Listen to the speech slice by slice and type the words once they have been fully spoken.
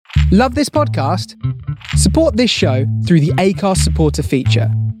Love this podcast? Support this show through the Acast supporter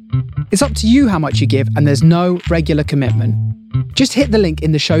feature. It's up to you how much you give, and there's no regular commitment. Just hit the link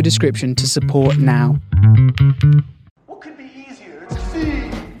in the show description to support now. What could be easier? It's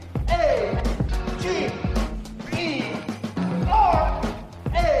C A G E R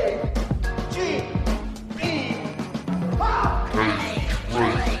A G E. Wow!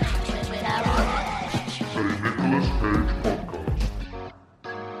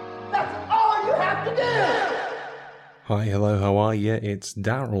 That's all you have to do. Hi, hello, how are you? It's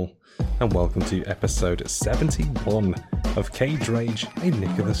Daryl, and welcome to episode 71 of Cage Rage, a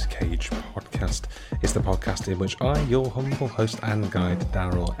Nicolas Cage podcast. It's the podcast in which I, your humble host and guide,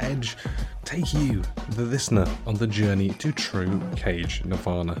 Daryl Edge, take you, the listener, on the journey to true Cage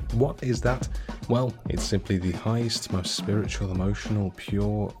Nirvana. What is that? Well, it's simply the highest, most spiritual, emotional,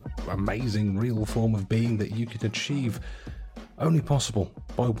 pure, amazing, real form of being that you can achieve, only possible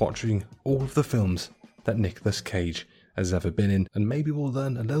by watching all of the films that Nicolas Cage has ever been in, and maybe we'll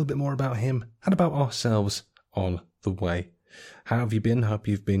learn a little bit more about him and about ourselves on the way. How have you been? Hope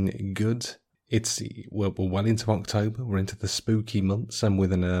you've been good. We're well into October, we're into the spooky months, and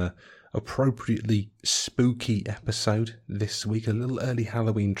with an appropriately spooky episode this week, a little early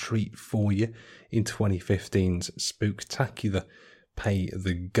Halloween treat for you in 2015's Spooktacular Pay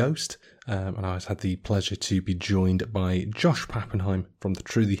the Ghost. And I had the pleasure to be joined by Josh Pappenheim from the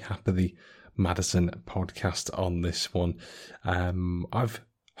Truly Happily Madison podcast on this one. I've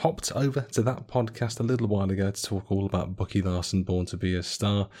hopped over to that podcast a little while ago to talk all about Bucky Larson, Born to Be a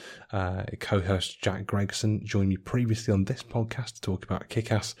Star. Co-host Jack Gregson joined me previously on this podcast to talk about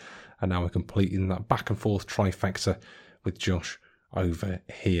Kick-Ass, and now we're completing that back and forth trifecta with Josh over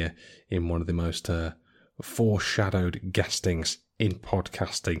here in one of the most foreshadowed guestings in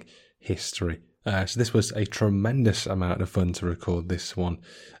podcasting history. So this was a tremendous amount of fun to record this one.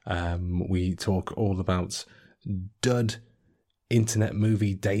 We talk all about dud internet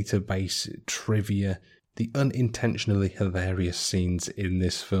movie database trivia, the unintentionally hilarious scenes in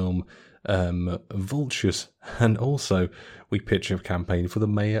this film, vultures, and also we pitch a campaign for the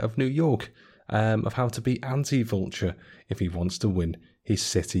mayor of New York of how to be anti-vulture if he wants to win his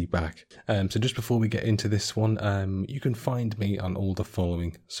city back. So just before we get into this one, you can find me on all the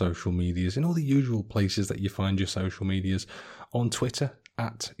following social medias, in all the usual places that you find your social medias. On Twitter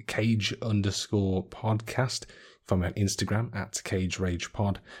at Cage_podcast. Find me on Instagram at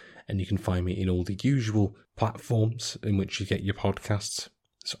CageRagePod, and you can find me in all the usual platforms in which you get your podcasts.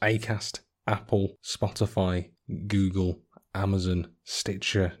 So Acast, Apple, Spotify, Google, Amazon,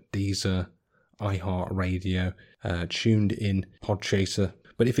 Stitcher, Deezer, iHeartRadio, Tuned In, Podchaser.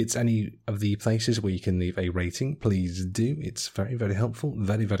 But if it's any of the places where you can leave a rating, please do. It's very, very helpful,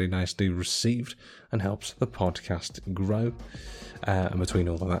 very, very nicely received, and helps the podcast grow. And between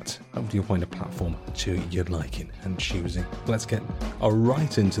all of that, hopefully you'll find a platform to your liking and choosing. Let's get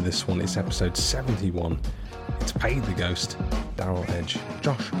right into this one. It's episode 71. It's Pay the Ghost, Daryl Edge,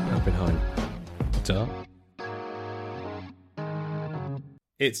 Josh Pappenheim. Duh.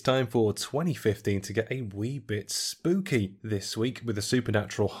 It's time for 2015 to get a wee bit spooky this week with the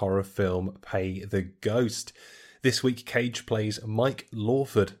supernatural horror film Pay the Ghost. This week, Cage plays Mike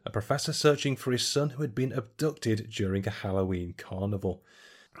Lawford, a professor searching for his son who had been abducted during a Halloween carnival.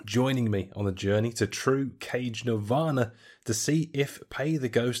 Joining me on the journey to true Cage Nirvana to see if Pay the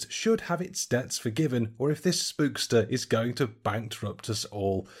Ghost should have its debts forgiven, or if this spookster is going to bankrupt us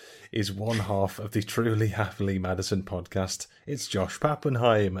all, is one half of the Truly Happily Madison podcast. It's Josh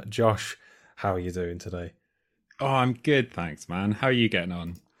Pappenheim. Josh, how are you doing today? Oh, I'm good, thanks, man. How are you getting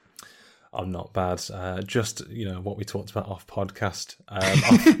on? I'm not bad. Just, what we talked about off podcast,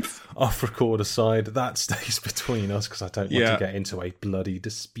 off record aside, that stays between us because I don't want to get into a bloody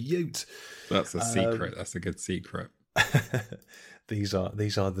dispute. That's a secret. That's a good secret. These are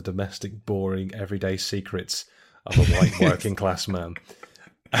the domestic, boring, everyday secrets of a white working class man.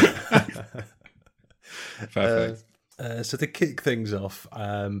 Perfect. So to kick things off,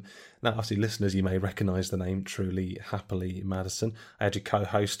 now obviously listeners, you may recognise the name Truly Happily Madison. I had your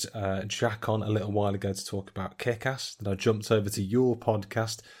co-host Jack on a little while ago to talk about Kick-Ass. Then I jumped over to your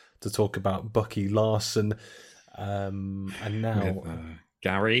podcast to talk about Bucky Larson, and now with,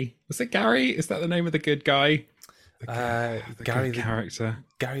 Gary. Was it Gary? Is that the name of the good guy? Gary, the character.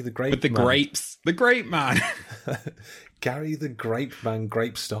 Gary the Grape with the Man. grapes. The Grape Man. Gary the Grape Man,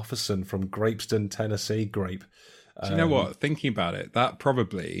 Grape Stofferson from Grapeston, Tennessee. Grape. Do you know what? Thinking about it, that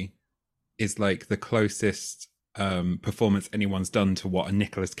probably is like the closest performance anyone's done to what a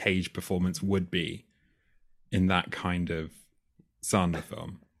Nicolas Cage performance would be in that kind of Sandler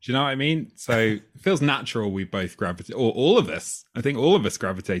film. Do you know what I mean? So it feels natural we both gravitate, or all of us. I think all of us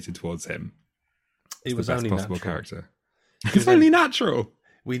gravitated towards him. It was the best only possible natural. character. It's only natural.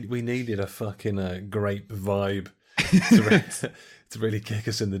 We needed a fucking grape vibe to really kick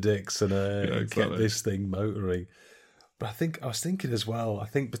us in the dicks and exactly. get this thing motoring. But I was thinking as well, I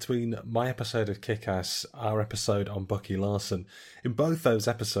think between my episode of Kick-Ass, our episode on Bucky Larson, in both those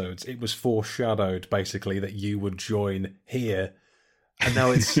episodes, it was foreshadowed basically that you would join here. And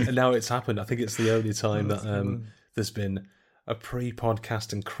now it's happened. I think it's the only time that there's been a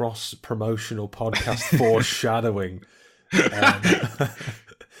pre-podcast and cross-promotional podcast foreshadowing.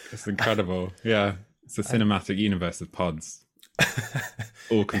 It's incredible. Yeah. It's a cinematic universe of pods.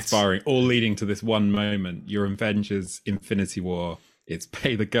 All conspiring, all leading to this one moment. Your Avengers Infinity War. It's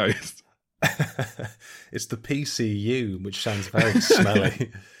Pay the Ghost. It's the PCU, which sounds very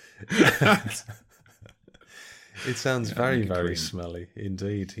smelly. It sounds very, very smelly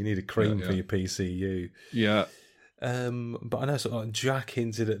indeed. You need a cream for your PCU. Yeah. But I know sort of Jack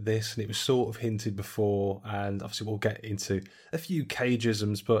hinted at this, and it was sort of hinted before, and obviously we'll get into a few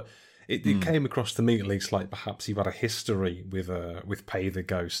Cageisms, but it came across to me at least like perhaps you've had a history with Pay the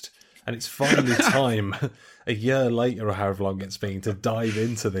Ghost, and it's finally time, a year later or however long it's been, to dive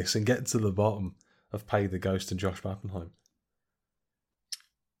into this and get to the bottom of Pay the Ghost and Josh Pappenheim.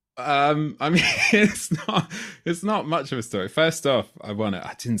 I mean, it's not much of a story. First off, I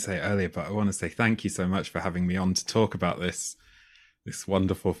didn't say it earlier, but I want to say thank you so much for having me on to talk about this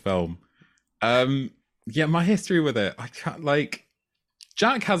wonderful film. Yeah, my history with it, I can't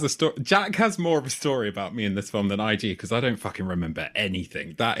Jack has a story. Jack has more of a story about me in this film than I do, because I don't fucking remember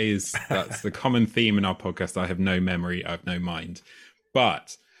anything. That's the common theme in our podcast. I have no memory, I have no mind.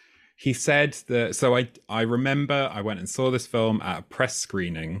 But he said that, so I remember I went and saw this film at a press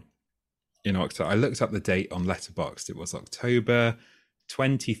screening in October. I looked up the date on Letterboxd. It was October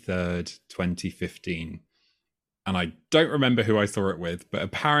 23rd, 2015. And I don't remember who I saw it with, but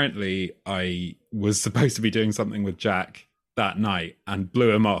apparently I was supposed to be doing something with Jack that night and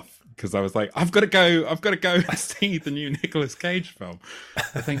blew him off because I was like, I've got to go and see the new Nicolas Cage film.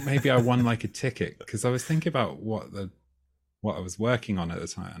 I think maybe I won like a ticket because I was thinking about what I was working on at the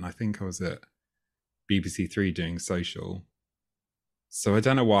time, and I think I was at BBC Three doing Social. So I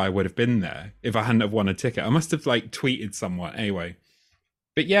don't know why I would have been there if I hadn't have won a ticket. I must have like tweeted someone anyway.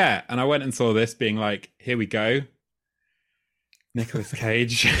 But yeah, and I went and saw this being like, here we go. Nicolas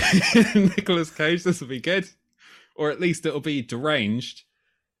Cage. Nicolas Cage, this will be good. Or at least it'll be deranged.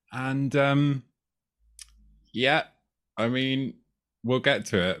 And yeah, I mean, we'll get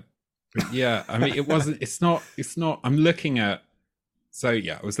to it. But yeah, I mean, it's not, I'm looking at, so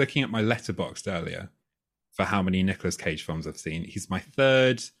yeah, I was looking at my Letterboxd earlier for how many Nicolas Cage films I've seen. He's my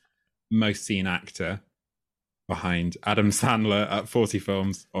third most seen actor behind Adam Sandler at 40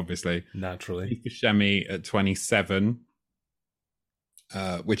 films, obviously. Naturally. Steve Buscemi at 27,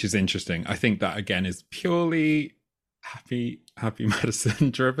 which is interesting. I think that, again, is purely Happy Madison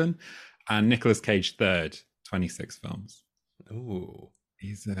driven. And Nicolas Cage third, 26 films. Ooh.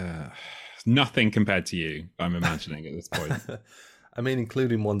 He's nothing compared to you, I'm imagining, at this point. I mean,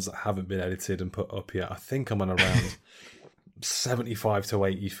 including ones that haven't been edited and put up yet. I think I'm on around 75 to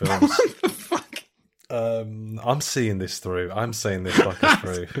 80 films. What the fuck? I'm seeing this through. I'm seeing this fucker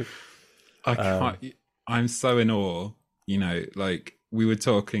through. I can't. I'm so in awe. You know, like we were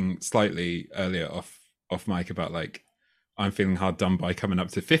talking slightly earlier off mic about like I'm feeling hard done by coming up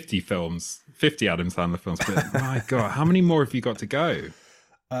to 50 films, 50 Adam Sandler films. But my God, how many more have you got to go?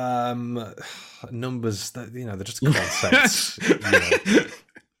 Numbers that they're just concepts.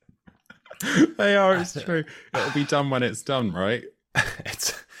 They are. It's true. It'll be done when it's done, right?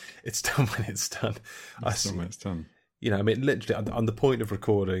 It's done when it's done. It's done when it's done. I mean, literally on the point of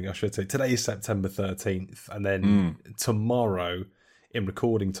recording, I should say today is September 13th, and then tomorrow, in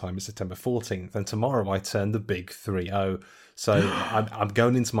recording time, is September 14th, and tomorrow I turn the big 3-0. So I'm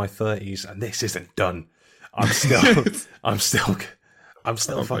going into my 30s, and this isn't done. I'm still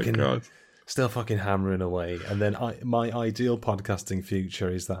fucking hammering away. And then my ideal podcasting future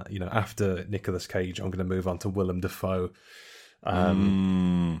is that, after Nicolas Cage, I'm going to move on to Willem Dafoe.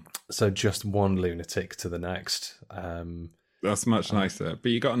 So just one lunatic to the next. That's much nicer.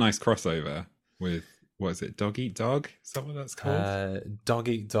 But you got a nice crossover with, what is it, Dog Eat Dog? Is that what that's called? Dog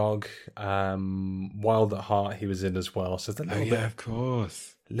Eat Dog. Wild at Heart he was in as well. So there's a little bit, of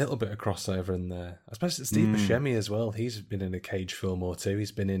course. Little bit of crossover in there. I suppose it's Steve Buscemi as well. He's been in a Cage film or two.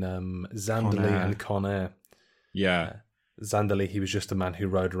 He's been in Zanderlei and Con Air. Yeah. Zanderlei, he was just a man who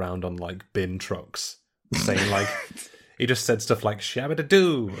rode around on like bin trucks, saying like he just said stuff like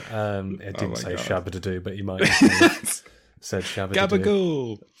shabba-da-doo. It didn't say shabba-da-doo, but he might have said Shabba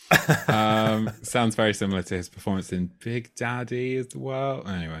Gabagool. Sounds very similar to his performance in Big Daddy as well.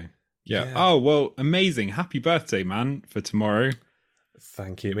 Anyway, yeah. Oh, well, amazing. Happy birthday, man, for tomorrow.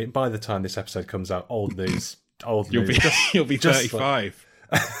 Thank you. I mean, by the time this episode comes out, old news. You'll be 35.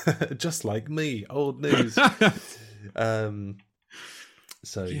 Just like me, old news.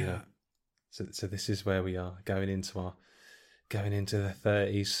 So this is where we are going into the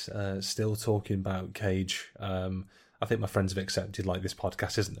 30s. Still talking about Cage. I think my friends have accepted like this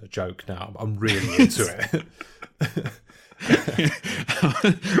podcast isn't a joke now. I'm really into it.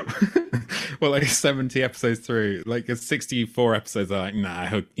 Well, like 70 episodes through, like 64 episodes are like,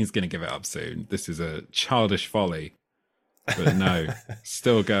 nah, he's going to give it up soon. This is a childish folly. But no,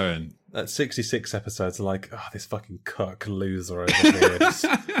 still going. At 66 episodes are like, oh, this fucking cuck loser over here just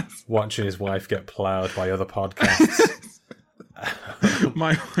watching his wife get ploughed by other podcasts.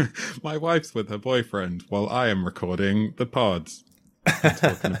 My wife's with her boyfriend while I am recording the pods. I'm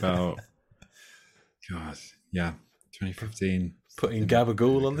talking about, God, yeah, 2015. Putting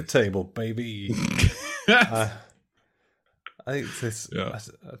Gabagool on the table, baby. I think this. I'm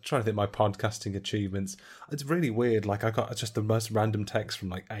trying to think of my podcasting achievements. It's really weird. Like I got just the most random text from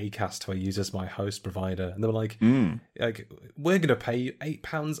like Acast, who I use as my host provider, and they were like, "We're going to pay you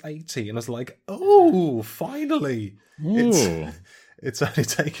 £8.80," and I was like, "Oh, finally!" It's only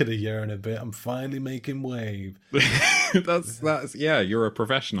taken a year and a bit. I'm finally making wave. That's yeah. You're a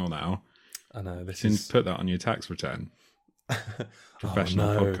professional now. I know. This you is can put that on your tax return.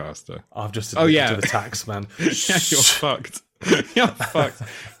 Professional podcaster. I've just admitted to the tax man. Yeah, you're fucked. You're fucked.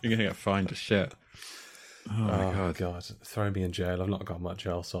 You're gonna get fined as shit. Oh my god. Throw me in jail. I've not got much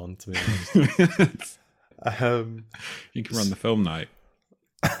else on, to be honest. You can run the film night.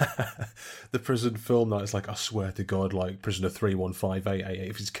 The prison film night is like, I swear to God, like prisoner 315888.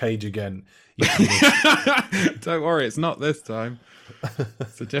 If it's Cage again, don't worry, it's not this time.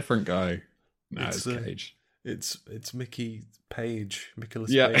 It's a different guy. No, it's Cage. It's Mickey Page, Nicholas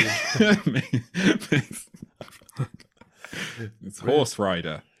Page. It's Horse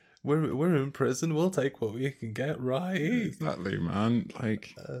Rider. We're in prison. We'll take what we can get, right? Exactly, man.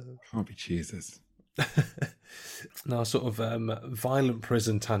 Like, can't be choosers. Now, sort of violent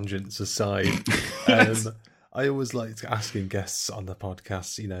prison tangents aside, I always like asking guests on the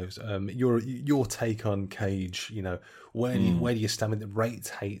podcast, you know, your take on Cage. You know, where do you stand with the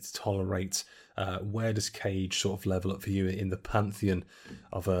rate, hate, tolerate? Where does Cage sort of level up for you in the pantheon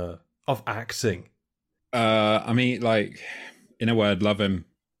of acting? I mean, like, in a word, love him.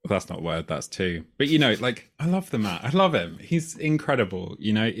 Well, that's not a word, that's two. But, you know, like, I love the man. I love him. He's incredible.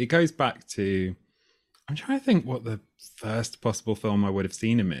 You know, it goes back to, I'm trying to think what the first possible film I would have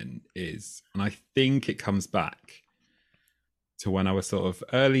seen him in is. And I think it comes back to when I was sort of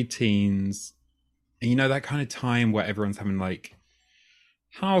early teens. And, you know, that kind of time where everyone's having, like,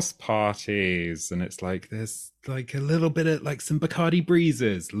 house parties, and it's like there's like a little bit of like some Bacardi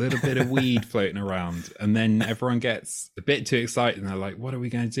breezes, a little bit of weed floating around, and then everyone gets a bit too excited and they're like, what are we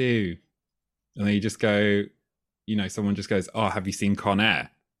going to do? And then you just go, you know, someone just goes, oh, have you seen Con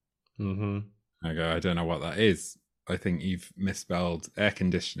Air? I go, I don't know what that is. I think you've misspelled air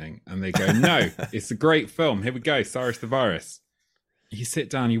conditioning. And they go, no, it's a great film. Here we go, Cyrus the Virus. You sit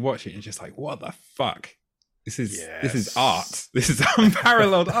down, you watch it, and you're just like, what the fuck? This is art. This is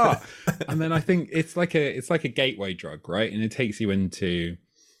unparalleled art. And then I think it's like a gateway drug, right? And it takes you into,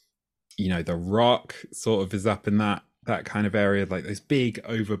 you know, The Rock sort of is up in that kind of area, like those big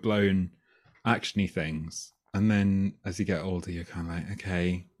overblown actiony things. And then as you get older, you're kind of like,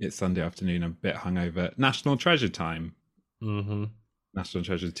 okay, it's Sunday afternoon, I'm a bit hungover. National Treasure time. National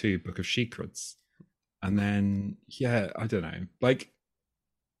Treasure 2, Book of Secrets. And then, yeah, I don't know. Like,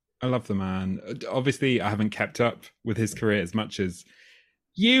 I love the man. Obviously, I haven't kept up with his career as much as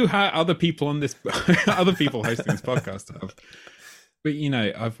you have, other people on this, other people hosting this podcast have. But you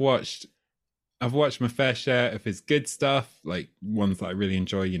know, I've watched my fair share of his good stuff, like ones that I really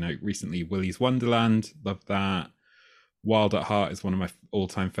enjoy. You know, recently Willy's Wonderland, love that. Wild at Heart is one of my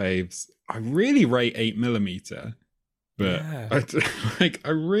all-time faves. I really rate 8mm, but I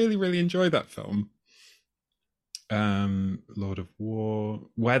really, really enjoy that film. Lord of War,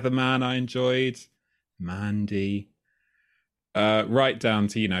 Weatherman I enjoyed, Mandy, right down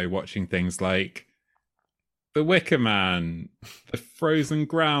to, you know, watching things like The Wicker Man, The Frozen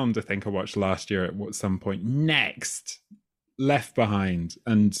Ground, I think I watched last year at some point, Next, Left Behind,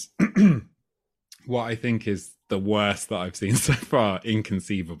 and what I think is the worst that I've seen so far,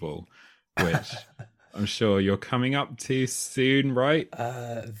 Inconceivable, which I'm sure you're coming up to soon, right?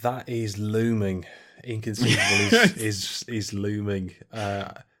 That is looming. Inconceivable is looming.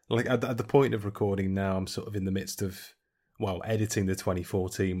 Like at the point of recording now, I'm sort of in the midst of editing the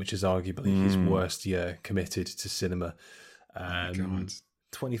 2014, which is arguably his worst year committed to cinema. God.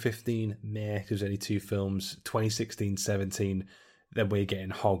 2015, meh, there's only 2 films. 2016, 17, then we're getting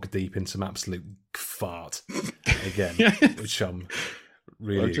hog deep in some absolute fart again, which I'm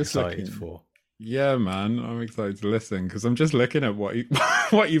really excited for. Yeah, man, I'm excited to listen because I'm just looking at what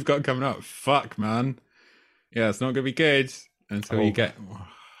what you've got coming up. Fuck, man. Yeah, it's not going to be good until you get...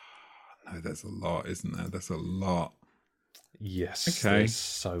 no, there's a lot, isn't there? There's a lot. Yes, okay. There's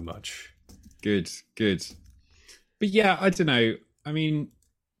so much. Good. But yeah, I don't know. I mean,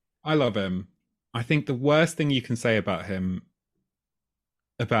 I love him. I think the worst thing you can say about him,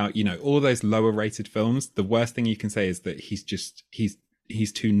 about, you know, all those lower rated films, the worst thing you can say is that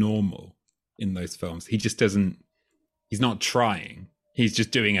he's too normal in those films. He just doesn't, he's not trying. He's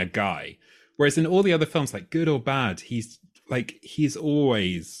just doing a guy. Whereas in all the other films, like good or bad, he's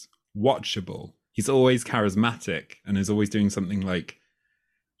always watchable. He's always charismatic and is always doing something like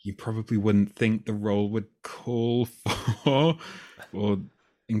you probably wouldn't think the role would call for, or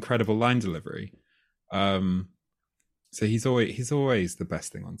incredible line delivery. So he's always the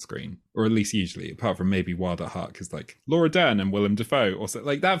best thing on screen, or at least usually, apart from maybe Wild at Heart, because like Laura Dern and Willem Dafoe, also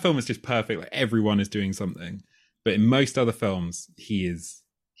like that film is just perfect. Like everyone is doing something, but in most other films, he's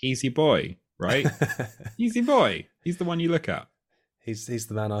your boy, right? He's your boy. He's the one you look at. He's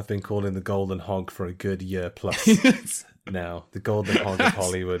the man I've been calling the Golden Hog for a good year plus now. The Golden Hog of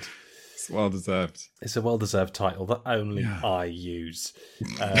Hollywood. It's well deserved. It's a well-deserved title that only I use.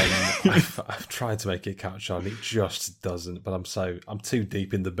 I've tried to make it catch on. It just doesn't. But I'm too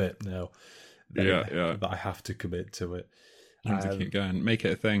deep in the bit now. That I have to commit to it. You have to keep going. Make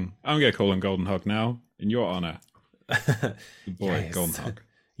it a thing. I'm going to call him Golden Hog now, in your honour. The boy, yes. Golden Hog.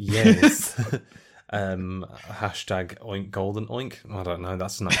 Yes. Hashtag oink golden oink. I don't know.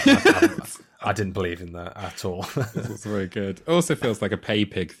 That's not. I didn't believe in that at all. It's very good. It also feels like a pay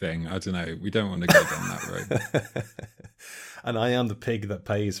pig thing. I don't know. We don't want to go down that road. And I am the pig that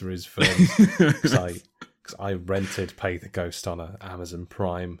pays for his films because I rented Pay the Ghost on Amazon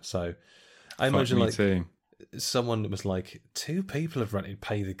Prime. So I imagine like too. Someone was like, 2 people have rented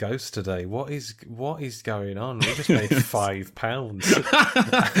Pay the Ghost today. What is going on? We just made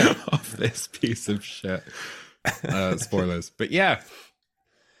 £5 off this piece of shit. Spoilers, but yeah,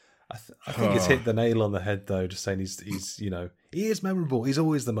 I think it's hit the nail on the head though. Just saying he's he is memorable. He's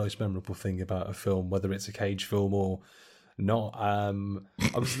always the most memorable thing about a film, whether it's a Cage film or not. I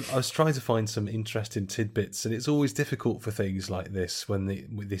was trying to find some interesting tidbits, and it's always difficult for things like this when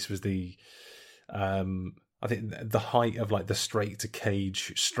this was the. I think the height of like the straight to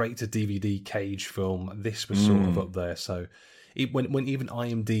DVD Cage film, this was sort of up there. So when even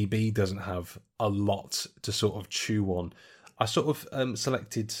IMDb doesn't have a lot to sort of chew on, I sort of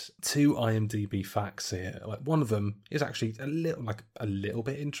selected 2 IMDb facts here. Like one of them is actually a little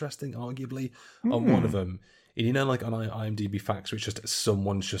bit interesting, arguably. On one of them, you know, like on IMDb facts, which just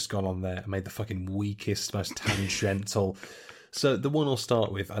someone's just gone on there and made the fucking weakest, most tangential. So the one I'll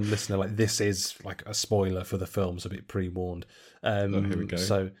start with, and listener, like this is like a spoiler for the film, so a bit pre-warned. Here we go.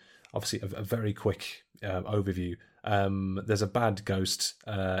 So obviously a very quick overview. There's a bad ghost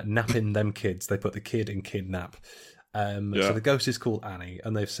napping them kids. They put the kid in kidnap. So the ghost is called Annie,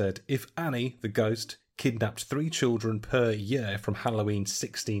 and they've said if Annie, the ghost, kidnapped 3 children per year from Halloween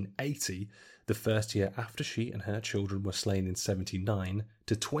 1680, the first year after she and her children were slain in 79,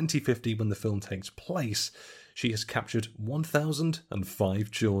 to 2050 when the film takes place, she has captured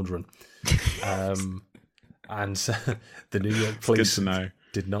 1,005 children. And the New York police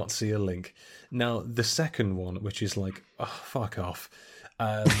did not see a link. Now, the second one, which is like, oh, fuck off.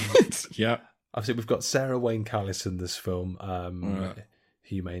 Yeah. Obviously, we've got Sarah Wayne Callis in this film,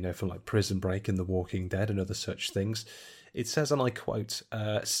 who you may know from like Prison Break and The Walking Dead and other such things. It says, and I quote,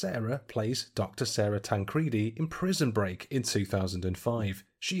 Sarah plays Dr. Sarah Tancredi in Prison Break in 2005.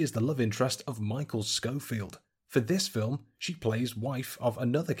 She is the love interest of Michael Schofield. For this film, she plays wife of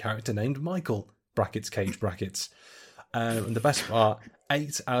another character named Michael, brackets, Cage brackets. And the best part,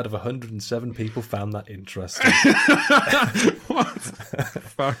 8 out of 107 people found that interesting. What?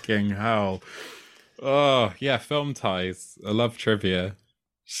 Fucking hell. Oh, yeah, film ties. I love trivia.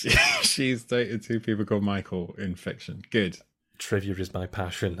 She's dated 2 people called Michael in fiction. Good. Trivia is my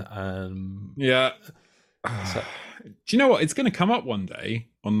passion. Yeah. So, do you know what? It's going to come up one day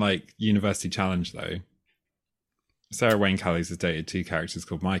on like University Challenge, though. Sarah Wayne Callis has dated 2 characters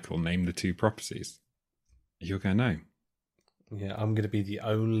called Michael. Name the 2 properties. You're going to know. Yeah, I'm going to be the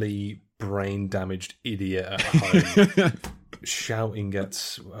only brain-damaged idiot at home shouting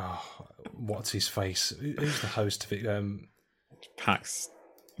at... what's his face? Who's the host of it?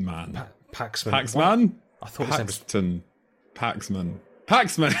 Paxman. Paxman. Paxman? I thought Paxton. Paxman.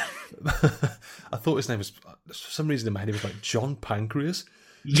 I thought his name was, for some reason in my head, he was like John Pancreas.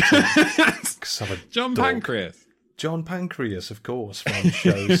 John Pancreas. John Pancreas, of course,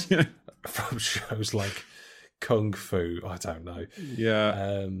 from shows like Kung Fu. I don't know.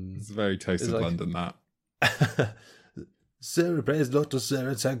 Yeah, it's very Toast of London, that. Sarah plays Dr.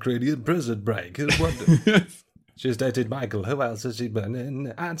 Sarah Tancredian Prison Break. She's dated Michael. Who else has she been in?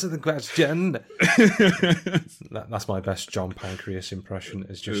 Answer the question. That's my best John Pancreas impression.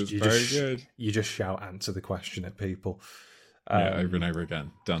 Is just you just shout answer the question at people. Over and over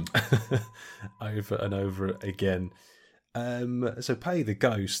again. Done. Over and over again. So Pay the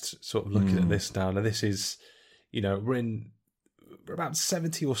Ghost, sort of looking at this now. Now this is, we're about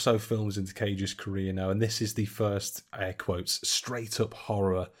 70 or so films into Cage's career now, and this is the first, air quotes, straight up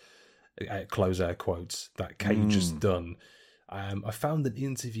horror, close air quotes, that Cage has done. I found an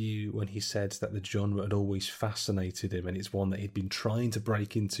interview when he said that the genre had always fascinated him, and it's one that he'd been trying to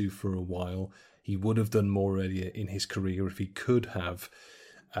break into for a while. He would have done more earlier in his career if he could have.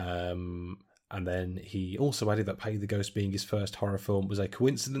 And then he also added that Pay the Ghost being his first horror film was a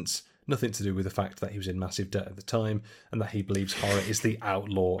coincidence, nothing to do with the fact that he was in massive debt at the time, and that he believes horror is the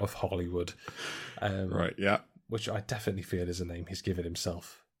outlaw of Hollywood. Right, yeah. Which I definitely feel is a name he's given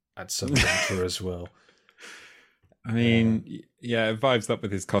himself at some juncture as well. I mean, it vibes up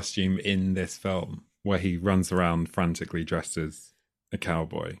with his costume in this film, where he runs around frantically dressed as a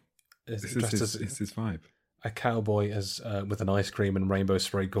cowboy. It's his vibe. A cowboy with an ice cream and rainbow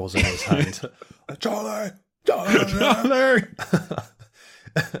sprinkles in his hand. Charlie! Oh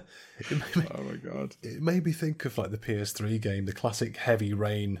my god! It made me think of like the PS3 game, the classic Heavy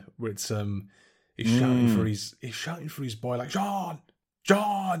Rain, where it's he's shouting for his boy like John.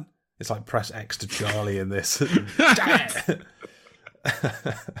 It's like press X to Charlie in this.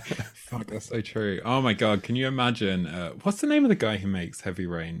 Fuck, that's so true. Oh my god, can you imagine? What's the name of the guy who makes Heavy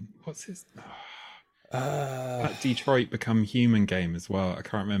Rain? What's his? That Detroit Become Human game as well. I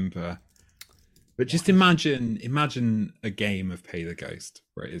can't remember. But just imagine a game of Pay the Ghost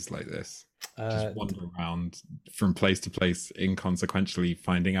where it is like this. Just wander around from place to place, inconsequentially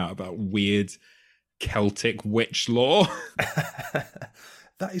finding out about weird Celtic witch lore.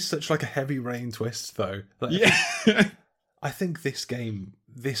 That is such like a Heavy Rain twist, though. Like, yeah. I think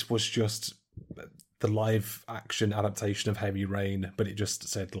this was just the live action adaptation of Heavy Rain, but it just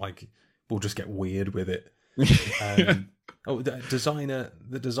said like, we'll just get weird with it. The designer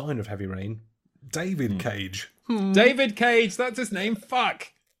of Heavy Rain, David Cage. David Cage, that's his name. Fuck.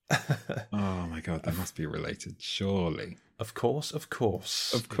 Oh my god, they must be related, surely. Of course.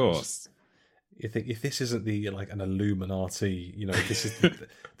 You think if this isn't an Illuminati, this is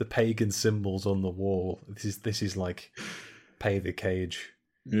the pagan symbols on the wall. This is like Pay the Cage.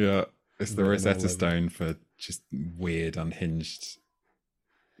 Yeah, it's the Rosetta Stone for just weird, unhinged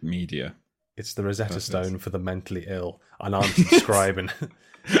media. It's the Rosetta Stone for the mentally ill, and I'm subscribing.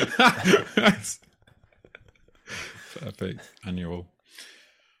 Perfect. Annual.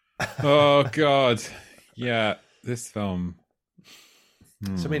 Oh god, yeah, this film.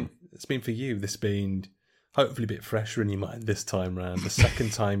 So I mean, it's been for you. This being hopefully a bit fresher in your mind this time round. The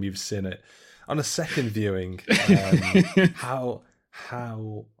second time you've seen it on a second viewing. How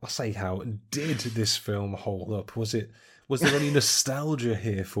did this film hold up? Was there any nostalgia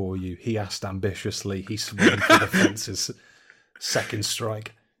here for you? He asked ambitiously. He swung for the fences. Second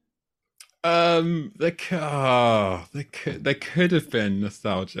strike. There could have been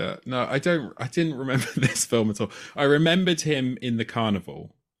nostalgia. No, I didn't remember this film at all. I remembered him in the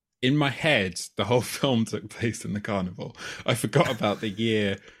carnival. In my head, the whole film took place in the carnival. I forgot about the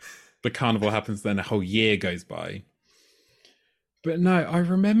year the carnival happens, then a whole year goes by. But no, I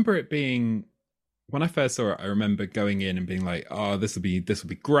remember it being, when I first saw it, I remember going in and being like, oh, this will be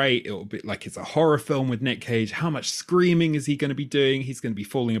great. It'll be like, it's a horror film with Nick Cage. How much screaming is he going to be doing? He's going to be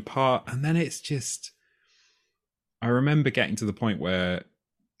falling apart. And then it's just, I remember getting to the point where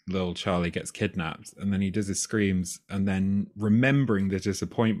little Charlie gets kidnapped and then he does his screams, and then remembering the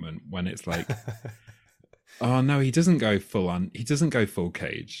disappointment when it's like, oh no, he doesn't go full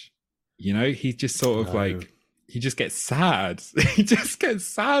Cage. He just sort of like, he just gets sad. He just gets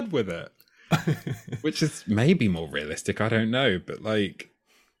sad with it. Which is maybe more realistic, I don't know, but like,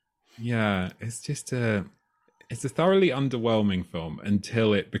 yeah, it's just a thoroughly underwhelming film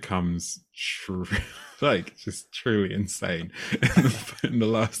until it becomes just truly insane in the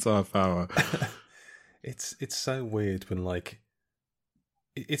last half hour. It's so weird when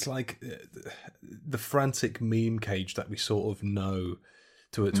it's like the frantic meme Cage that we sort of know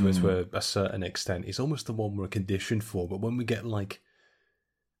to a certain extent is almost the one we're conditioned for, but when we get like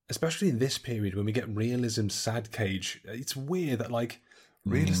especially in this period when we get realism sad Cage, it's weird that like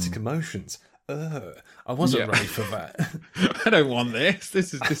realistic emotions. I wasn't ready for that. I don't want this.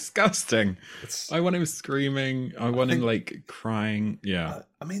 This is disgusting. I want him screaming. I want him like crying. Yeah.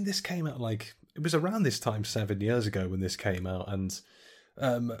 I mean, this came out like it was around this time 7 years ago when this came out, and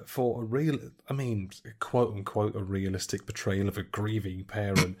for a real, I mean, quote unquote, a realistic portrayal of a grieving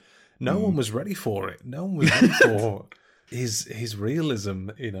parent, no one was ready for it. No one was ready for his realism.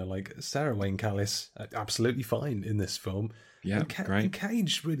 You know, like Sarah Wayne Callis, absolutely fine in this film. Yeah, great. And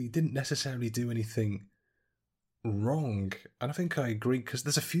Cage really didn't necessarily do anything wrong. And I think I agree, because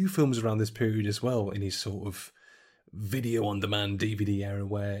there's a few films around this period as well in his sort of video-on-demand DVD era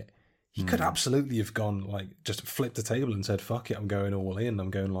where he could absolutely have gone, like, just flipped the table and said, fuck it, I'm going all in. I'm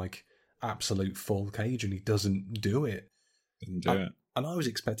going, like, absolute full Cage, and he doesn't do it. Didn't do it. And I was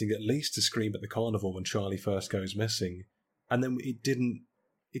expecting at least to scream at the carnival when Charlie first goes missing. And then it didn't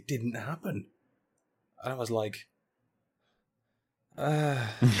happen. And I was like...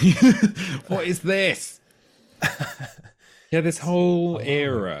 what is this? Yeah, this whole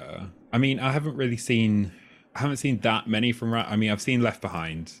era. I mean, I haven't seen that many from. I mean, I've seen Left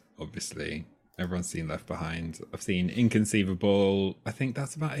Behind, obviously. Everyone's seen Left Behind. I've seen Inconceivable. I think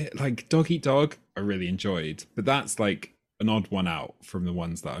that's about it. Like Dog Eat Dog, I really enjoyed, but that's like an odd one out from the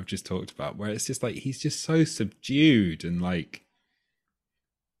ones that I've just talked about, where it's just like he's just so subdued and like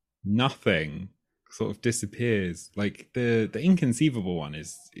nothing sort of disappears. Like the Inconceivable one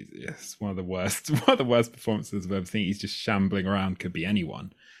is one of the worst performances I've ever seen. He's just shambling around, could be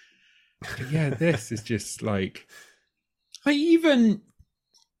anyone. But yeah, this is just like even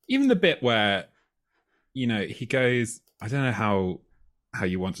the bit where, you know, he goes, I don't know how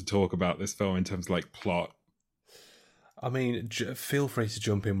you want to talk about this film in terms of like plot. I mean, feel free to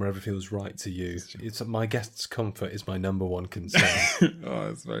jump in wherever feels right to you. It's my guest's comfort is my number one concern. Oh,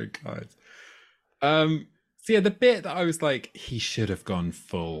 that's very kind. So yeah, the bit that I was like, he should have gone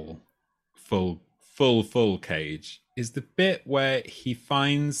full Cage is the bit where he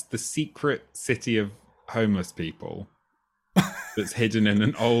finds the secret city of homeless people that's hidden in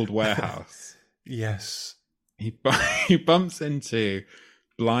an old warehouse. Yes. He bumps into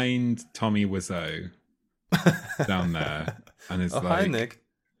blind Tommy Wiseau down there and is like, hi, Nick.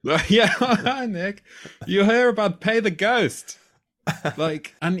 Yeah, hi, Nick. You hear about Pay the Ghost?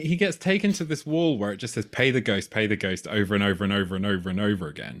 Like, and he gets taken to this wall where it just says pay the ghost over and over and over and over and over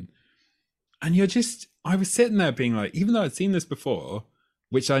again. And I was sitting there being like, even though I'd seen this before,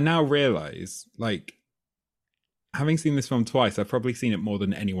 which I now realize, like, having seen this film twice, I've probably seen it more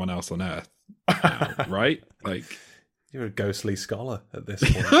than anyone else on earth now, right? Like, you're a ghostly scholar at this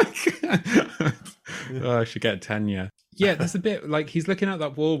point. Oh, I should get tenure. Yeah, there's a bit like he's looking at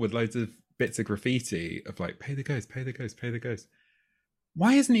that wall with loads of bits of graffiti of like, pay the ghost, pay the ghost, pay the ghost.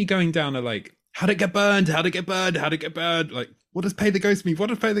 Why isn't he going down to like, how'd it get burned? How'd it get burned? How'd it get burned? Like, what does pay the ghost mean? What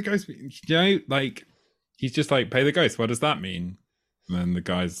does pay the ghost mean? You know, like, he's just like, pay the ghost. What does that mean? And then the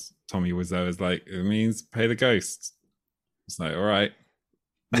guy's, Tommy Wiseau, is like, it means pay the ghost. It's like, all right.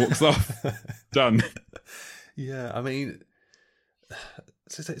 Walks off. Done. Yeah, I mean,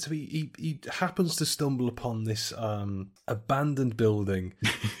 so he happens to stumble upon this abandoned building,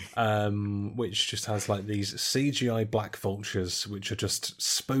 which just has like these CGI black vultures, which are just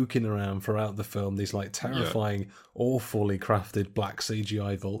spooking around throughout the film. These like terrifying, awfully crafted black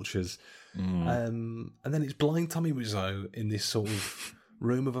CGI vultures. And then it's blind Tommy Wiseau in this sort of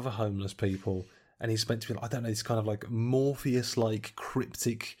room of other homeless people, and he's meant to be, I don't know, this kind of like Morpheus-like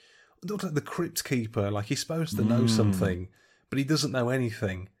cryptic, looks like the Crypt Keeper. Like he's supposed to know something, but he doesn't know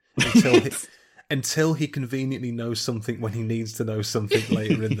anything until he conveniently knows something when he needs to know something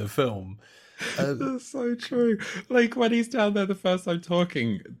later in the film. That's so true. Like when he's down there the first time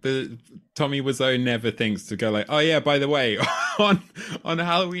talking, the Tommy Wiseau never thinks to go like, oh yeah, by the way, on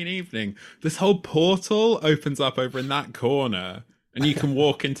Halloween evening, this whole portal opens up over in that corner and you can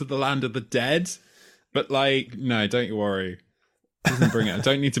walk into the land of the dead. But like, no, don't you worry. Doesn't bring it. I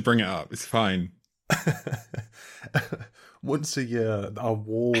don't need to bring it up. It's fine. Once a year, our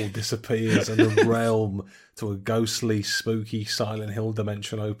wall disappears and the realm to a ghostly, spooky Silent Hill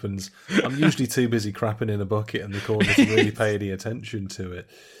dimension opens. I'm usually too busy crapping in a bucket in the corner to really pay any attention to it.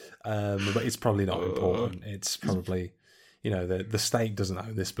 But it's probably not important. It's probably, you know, the state doesn't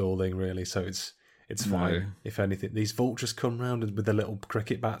own this building really, so it's fine. No. If anything, these vultures come round with their little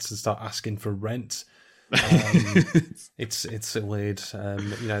cricket bats and start asking for rent. It's a weird,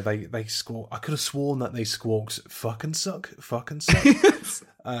 you know, they squawk. I could have sworn that they squawked fucking suck.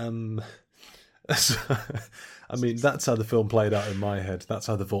 I mean, that's how the film played out in my head. That's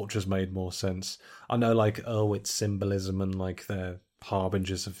how the vultures made more sense. I know, like, oh, it's symbolism and like they're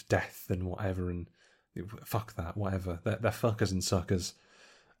harbingers of death and whatever, and fuck that, whatever. They're fuckers and suckers.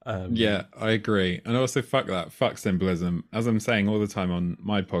 Yeah, I agree. And also, fuck that. Fuck symbolism. As I'm saying all the time on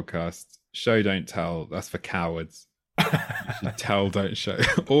my podcast, show, don't tell. That's for cowards. You should tell, don't show.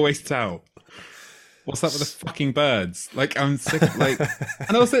 Always tell. What's up with the fucking birds? Like, I'm sick. Like,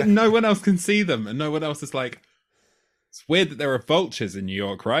 and also, no one else can see them, and no one else is like. It's weird that there are vultures in New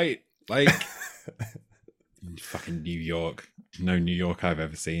York, right? Like, fucking New York. No New York I've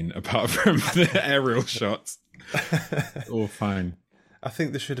ever seen, apart from the aerial shots. All fine. I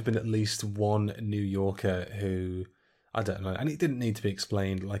think there should have been at least one New Yorker who, I don't know, and it didn't need to be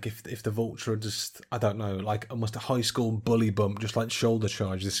explained. Like, if the vulture just, I don't know, like almost a high school bully bump, just like shoulder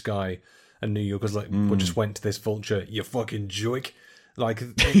charge this guy, and New Yorkers like, we just went to this vulture, you fucking joke. Like,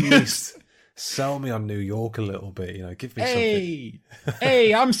 at least sell me on New York a little bit, you know, give me something.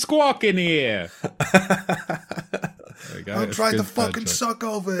 Hey, I'm squawking here. There we go. I'm It's trying to good fucking joke. suck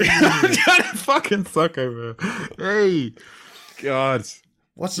over I'm you. trying to fucking suck over. Hey, God.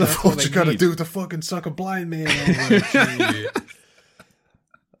 What's the That's what vulture they got to need. do to fucking suck a blind man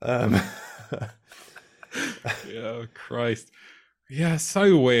over? Oh, Christ. Yeah,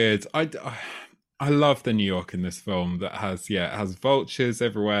 so weird. I love the New York in this film that has, it has vultures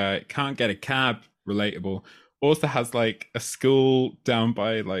everywhere. It can't get a cab, relatable. Also has like a school down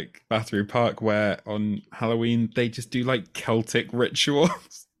by like Battery Park where on Halloween they just do like Celtic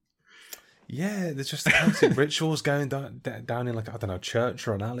rituals. Yeah, there's just Celtic rituals going down in like, I don't know, church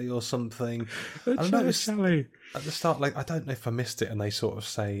or an alley or something. I don't know, it's- at the start, like, I don't know if I missed it, and they sort of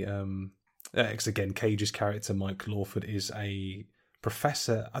say, because again, Cage's character, Mike Lawford, is a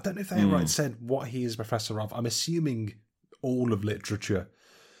professor. I don't know if they outright said what he is a professor of. I'm assuming all of literature.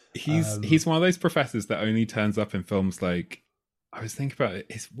 He's one of those professors that only turns up in films like, I was thinking about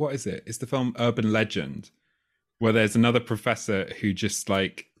it, what is it? It's the film Urban Legend, where there's another professor who just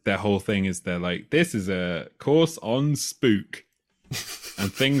like, their whole thing is they're like, this is a course on spook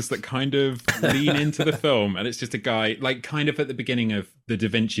and things that kind of lean into the film. And it's just a guy, like kind of at the beginning of the Da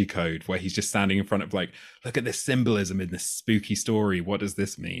Vinci Code, where he's just standing in front of like, look at this symbolism in this spooky story. What does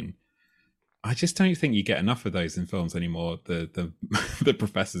this mean? I just don't think you get enough of those in films anymore. The the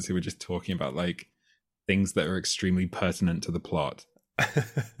professors who are just talking about like things that are extremely pertinent to the plot.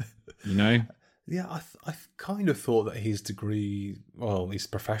 You know? Yeah, I kind of thought that his degree, well, his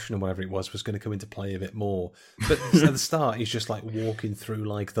profession or whatever it was going to come into play a bit more. But at the start, he's just like walking through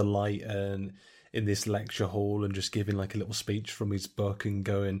like the light and in this lecture hall and just giving like a little speech from his book and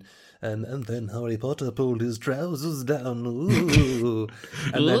going, and then Harry Potter pulled his trousers down, ooh.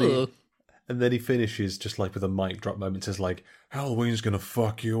 And then he finishes just like with a mic drop moment, says like, Halloween's gonna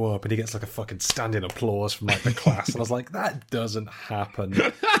fuck you up, and he gets like a fucking standing applause from like the class, and I was like, that doesn't happen.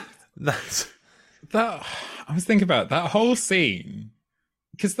 That I was thinking about that whole scene,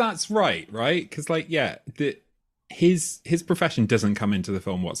 because that's right? Because like, his profession doesn't come into the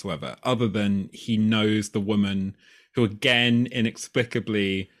film whatsoever, other than he knows the woman who, again,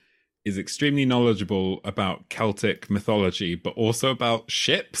 inexplicably is extremely knowledgeable about Celtic mythology, but also about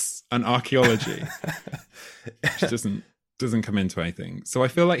ships and archaeology, which doesn't come into anything. So I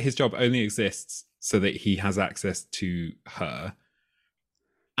feel like his job only exists so that he has access to her,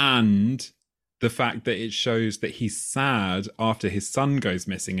 and the fact that it shows that he's sad after his son goes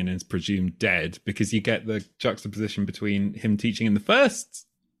missing and is presumed dead, because you get the juxtaposition between him teaching in the first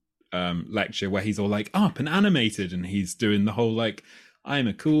lecture where he's all like up and animated and he's doing the whole like, I'm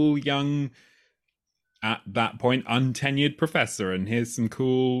a cool young, at that point, untenured professor and here's some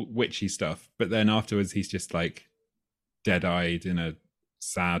cool witchy stuff. But then afterwards he's just like dead-eyed in a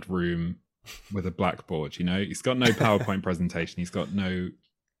sad room with a blackboard, you know? He's got no PowerPoint presentation. He's got no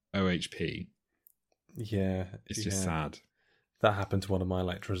OHP. Yeah, It's just sad. That happened to one of my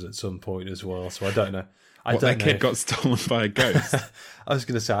lecturers at some point as well, so I don't know. That kid got stolen by a ghost. I was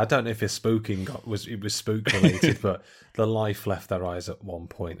going to say, I don't know if his spooking was spook related, but the life left their eyes at one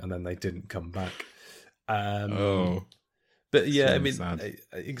point, and then they didn't come back. But yeah, I mean, sad.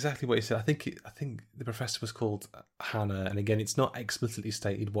 Exactly what you said. I think the professor was called Hannah, and again, it's not explicitly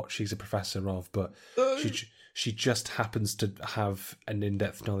stated what she's a professor of, but she just happens to have an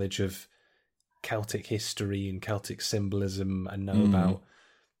in-depth knowledge of Celtic history and Celtic symbolism and know about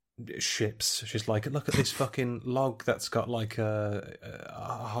ships. She's like, look at this fucking log that's got like a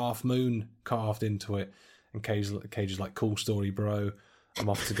half moon carved into it. And Cage is like, cool story, bro. I'm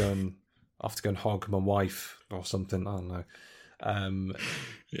off to go and hog my wife or something. I don't know.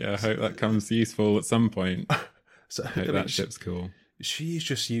 Yeah, I hope that comes useful at some point. So I hope that ship's cool. She's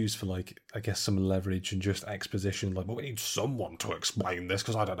just used for like, I guess, some leverage and just exposition. Like, well, we need someone to explain this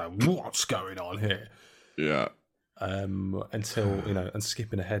because I don't know what's going on here. Yeah. until, and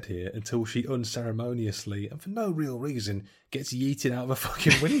skipping ahead here, until she unceremoniously, and for no real reason, gets yeeted out of a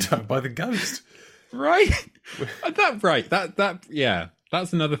fucking window by the ghost. Right?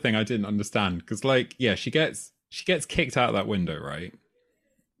 That's another thing I didn't understand. Because, she gets kicked out of that window, right?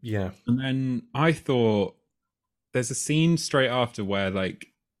 Yeah. And then I thought there's a scene straight after where,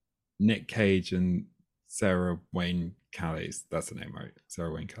 Nick Cage and Sarah Wayne Callies, that's the name, right?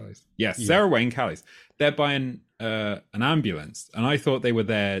 Sarah Wayne Callies. Yes, yeah. Sarah Wayne Callies. They're buying an ambulance, and I thought they were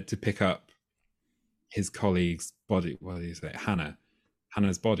there to pick up his colleague's body. What do you say?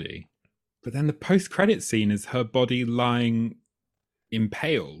 Hannah's body. But then the post-credit scene is her body lying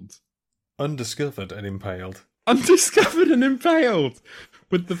impaled. Undiscovered and impaled. With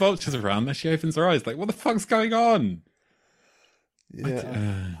the vultures around there. She opens her eyes what the fuck's going on?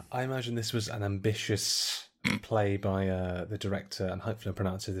 Yeah, I imagine this was an ambitious play by the director, and hopefully I'm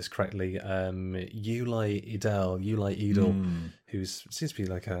pronouncing this correctly, Uli Edel, who seems to be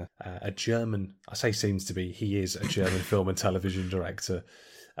a German, I say seems to be, he is a German film and television director.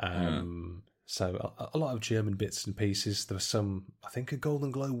 So a lot of German bits and pieces. There was some, I think, a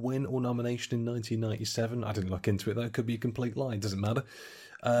Golden Globe win or nomination in 1997. I didn't look into it, though. It could be a complete lie. It doesn't matter.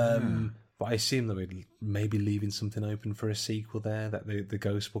 But I assume that we're maybe leaving something open for a sequel there, that the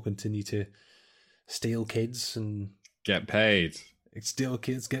ghost will continue to steal kids and... get paid. Steal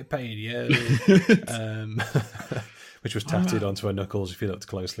kids, get paid, yeah. Which was tattooed onto her knuckles if you looked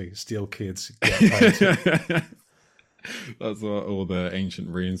closely. Steal kids, get paid. That's what all the ancient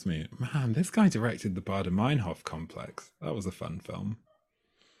runes mean. Man, this guy directed the Baader-Meinhof complex. That was a fun film.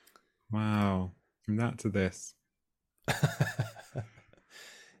 Wow. From that to this.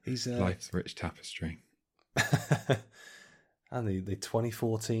 He's Life's Rich Tapestry. And the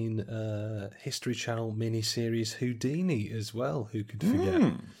 2014 History Channel miniseries Houdini as well. Who could forget?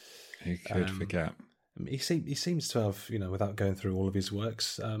 Who could forget? He seems to have, without going through all of his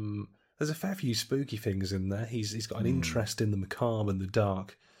works, there's a fair few spooky things in there. He's got an interest in the macabre and the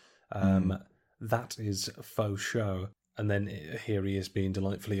dark. That is faux show. And then here he is being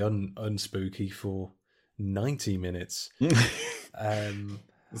delightfully unspooky for 90 minutes.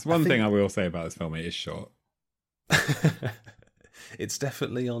 There's one thing I will say about this film. It is short. It's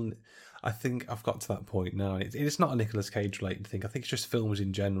definitely on... I think I've got to that point now. It's not a Nicolas Cage related thing. I think it's just films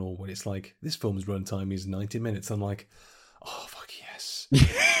in general when it's this film's runtime is 90 minutes. I'm like, oh, fuck yes.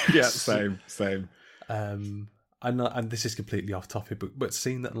 Yeah, same. And this is completely off topic, but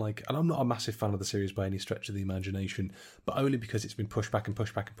seeing that, and I'm not a massive fan of the series by any stretch of the imagination, but only because it's been pushed back and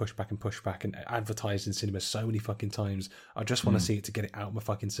pushed back and pushed back and pushed back and advertised in cinema so many fucking times. I just want to see it to get it out of my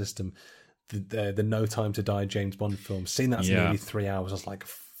fucking system. The No Time to Die James Bond film, seeing that's nearly 3 hours, I was like,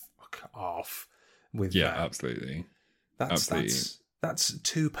 fuck off with that. Absolutely. That's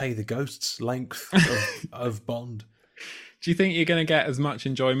to Pay the Ghost's length of Bond. Do you think you're going to get as much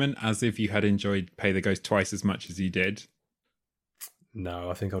enjoyment as if you had enjoyed Pay the Ghost twice as much as you did?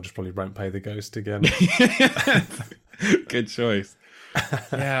 No, I think I'll just probably rent Pay the Ghost again. Good choice.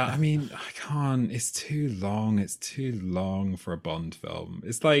 Yeah, I mean, I can't. It's too long. It's too long for a Bond film.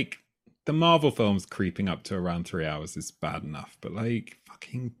 It's the Marvel films creeping up to around 3 hours is bad enough. But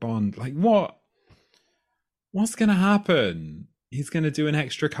fucking Bond, what? What's going to happen? He's going to do an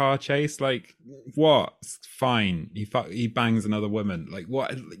extra car chase? What? It's fine. He bangs another woman.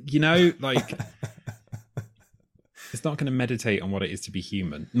 What? It's not going to meditate on what it is to be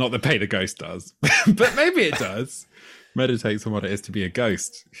human. Not that Pay the Ghost does. But maybe it does. Meditates on what it is to be a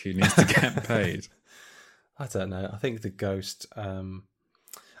ghost who needs to get paid. I don't know. I think the Ghost... and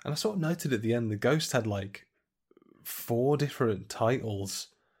I sort of noted at the end, the Ghost had 4 different titles,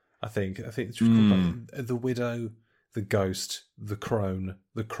 I think. I think it's called The Widow... The Ghost, The Crone,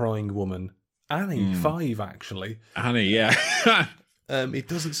 The Crying Woman, Annie, 5 actually. Annie, yeah. It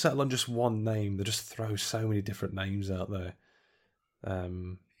doesn't settle on just one name. They just throw so many different names out there.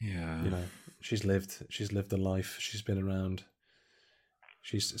 She's lived a life. She's been around.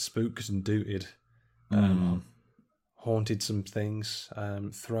 She's spooked and dooted, haunted some things,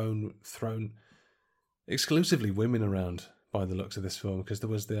 thrown exclusively women around. By the looks of this film, because there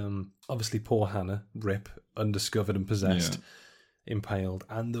was the obviously poor Hannah, rip, undiscovered and possessed, impaled,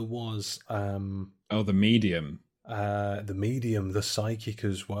 and there was the medium, the psychic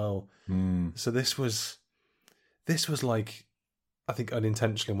as well. So this was I think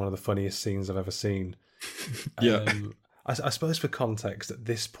unintentionally one of the funniest scenes I've ever seen. I suppose for context, at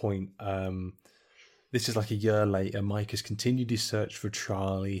this point, this is a year later. Mike has continued his search for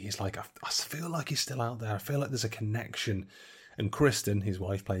Charlie. He's I feel like he's still out there. I feel like there's a connection. And Kristen, his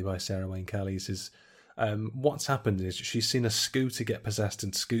wife, played by Sarah Wayne Callies, is What's happened is she's seen a scooter get possessed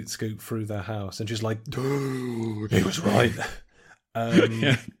and scoot through their house, and she's like, "He was right."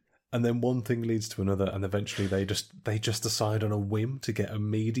 Yeah. And then one thing leads to another, and eventually they just decide on a whim to get a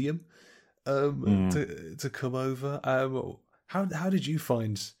medium to come over. How did you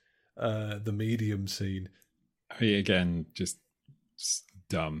find the medium scene? I mean, again, just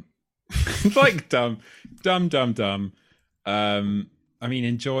dumb. Like dumb. I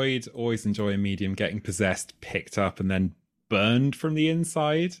mean, always enjoy a medium getting possessed, picked up, and then burned from the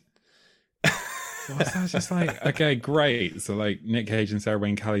inside. So I was just like, okay, great. So like Nick Cage and Sarah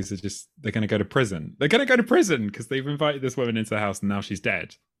Wayne Callies they're going to go to prison. They're going to go to prison because they've invited this woman into the house and now she's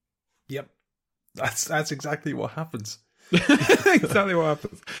dead. Yep. That's exactly what happens. Exactly what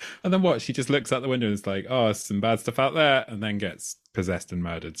happens. And then what? She just looks out the window and is like, oh, some bad stuff out there, and then gets possessed and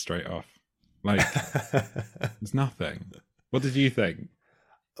murdered straight off. Like, there's nothing. What did you think?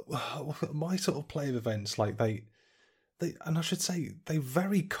 My sort of play of events, like they and I should say they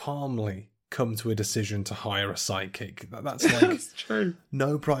very calmly come to a decision to hire a sidekick. That's like That's true.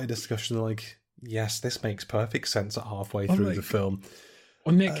 No prior discussion. Like, yes, this makes perfect sense at halfway through the film.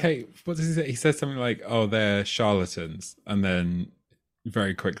 Well, Nick Cage, what does he say? He says something like, "Oh, they're charlatans," and then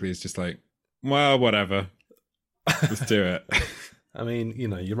very quickly it's just like, "Well, whatever, let's do it." I mean,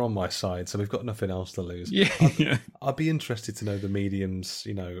 you're on my side, so we've got nothing else to lose. Yeah. I'd be interested to know the mediums,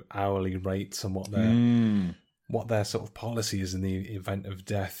 hourly rates and what their sort of policy is in the event of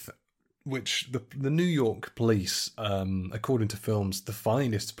death. Which the New York police, according to films, the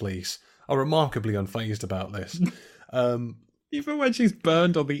finest police, are remarkably unfazed about this. Even when she's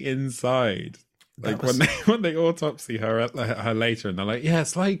burned on the inside, like when they autopsy her later, and they're like, "Yeah,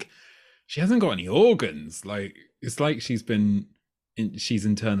 it's like she hasn't got any organs. Like it's like she's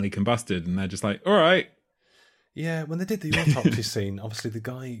internally combusted," and they're just like, "All right." Yeah, when they did the autopsy scene, obviously the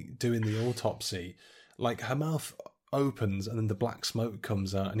guy doing the autopsy, like her mouth opens and then the black smoke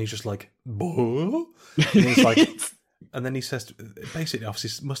comes out, and he's just like, "Buh?" And he's like. And then he says, basically,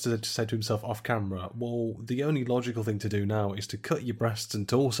 obviously, must have said to himself off camera, well, the only logical thing to do now is to cut your breasts and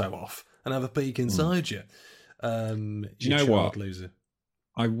torso off and have a peek inside you. You know what? Loser.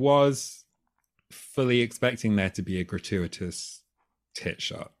 I was fully expecting there to be a gratuitous tit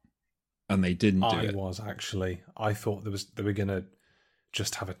shot, and they didn't do it. I was, actually. I thought they were going to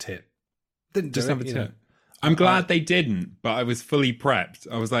just have a tit. Didn't just do have it, a tit. I'm glad they didn't, but I was fully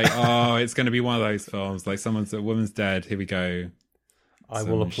prepped. I was like, oh, it's going to be one of those films. Like, a woman's dead. Here we go. I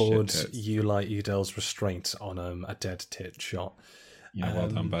will applaud Uli Edel's restraint on a dead tit shot. Yeah, well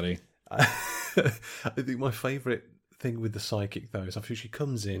done, buddy. I think my favourite thing with the psychic, though, is after she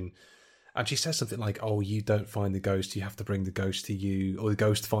comes in and she says something like, oh, you don't find the ghost, you have to bring the ghost to you, or the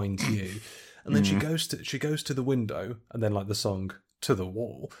ghost finds you. And then she goes to the window, and then, like the song, to the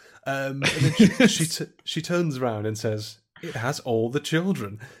wall. And then she turns around and says, it has all the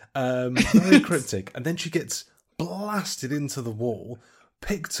children. Very cryptic. And then she gets blasted into the wall,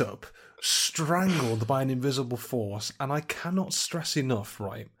 picked up, strangled by an invisible force. And I cannot stress enough,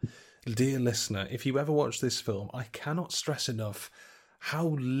 right, dear listener, if you ever watch this film, I cannot stress enough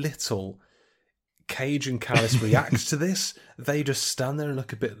how little Cage and Callis react to this. They just stand there and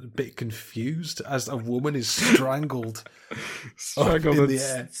look a bit confused as a woman is strangled up in the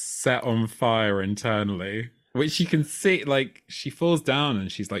air, set on fire internally, which you can see. Like, she falls down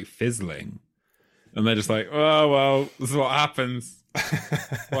and she's like fizzling, and they're just like, oh well, this is what happens.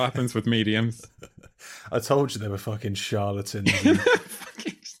 What happens with mediums? I told you they were fucking charlatans and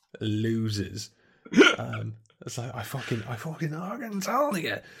losers. It's like, I fucking tell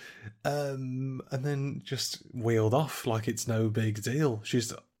you. And then just wheeled off like it's no big deal.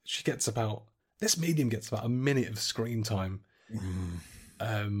 This medium gets about a minute of screen time.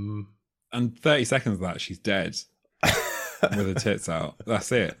 And 30 seconds of that, she's dead. With her tits out.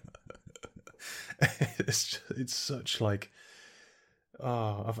 That's it. It's such like,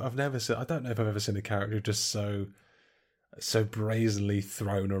 I've never seen, I don't know if I've ever seen a character just so brazenly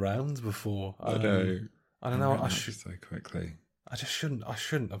thrown around before. I know. I don't know. So quickly. I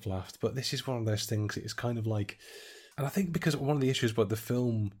shouldn't have laughed, but this is one of those things. It's kind of like, and I think because one of the issues about the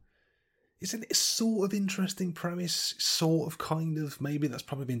film isn't it sort of interesting premise, sort of kind of, maybe that's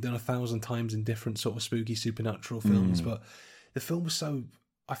probably been done 1,000 times in different sort of spooky supernatural films, but the film was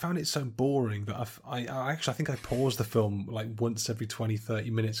I found it so boring that I think I paused the film like once every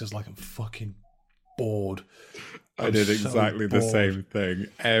 20-30 minutes. It's like, I'm fucking bored. I did exactly the same thing.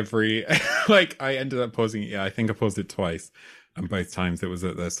 I ended up pausing it. Yeah, I think I paused it twice. And both times it was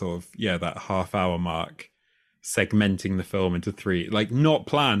at the sort of, that half-hour mark, segmenting the film into 3. Like, not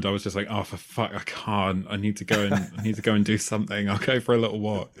planned. I was just like, oh, for fuck, I can't. I need to go and do something. I'll go for a little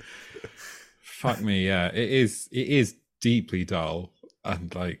walk. Fuck me, yeah. It is deeply dull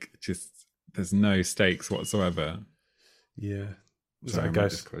and like just there's no stakes whatsoever. Yeah. Was Sorry, that a I might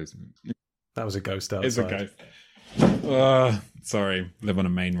ghost? just close That was a ghost outside. It's a ghost. Sorry, live on a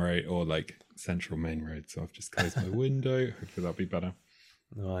main road or like central main road, so I've just closed my window. Hopefully that'll be better.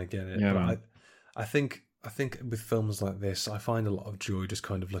 No, I get it. Yeah, But man. I think with films like this, I find a lot of joy just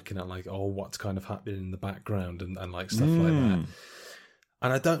kind of looking at like, oh, what's kind of happening in the background and like stuff like that.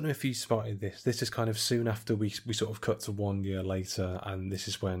 And I don't know if you spotted this. This is kind of soon after we sort of cut to 1 year later, and this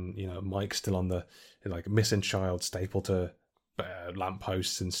is when Mike's still on the like missing child stapled to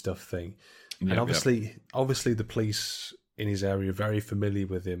lampposts and stuff thing. And obviously the police in his area are very familiar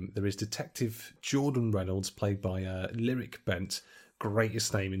with him. There is Detective Jordan Reynolds, played by Lyric Bent,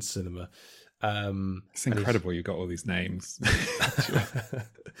 greatest name in cinema. It's incredible you got all these names.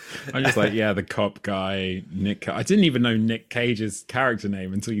 I'm just like, yeah, the cop guy, Nick. I didn't even know Nick Cage's character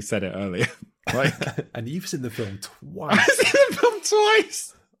name until you said it earlier. Like, and you've seen the film twice. I've seen the film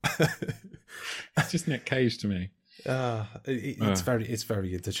twice. It's just Nick Cage to me. It's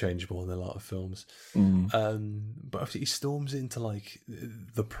very interchangeable in a lot of films. But he storms into like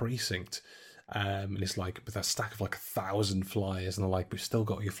the precinct. And it's like with a stack of like 1,000 flyers, and they're like, "We've still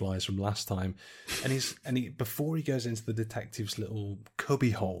got your flyers from last time." And he before he goes into the detective's little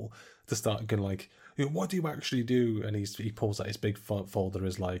cubby hole to start going like, "What do you actually do?" And he pulls out his big folder,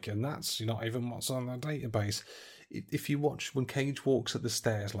 is like, "And that's not even what's on the database." If you watch when Cage walks up the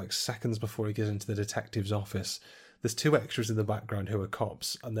stairs, like seconds before he gets into the detective's office, there's two extras in the background who are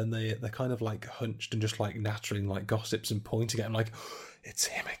cops, and then they're kind of like hunched and just like nattering like gossips and pointing at him like, "It's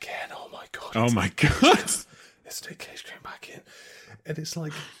him again! Oh my god! Oh my god! It's Nick Cage coming back in," and it's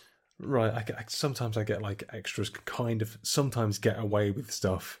like, right. Sometimes I get like extras can kind of sometimes get away with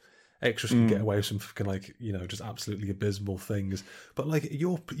stuff. Extras can get away with some fucking like just absolutely abysmal things. But like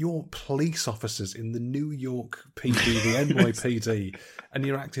your police officers in the New York PD, the NYPD, and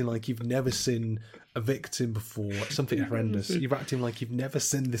you're acting like you've never seen a victim before, something horrendous. You're acting like you've never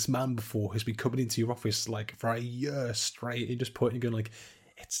seen this man before who's been coming into your office like for a year straight. You're just pointing, going like,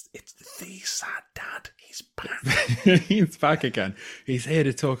 it's the sad dad. He's back. He's back again. He's here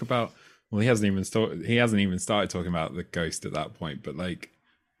to talk about. Well, he hasn't even started talking about the ghost at that point. But like,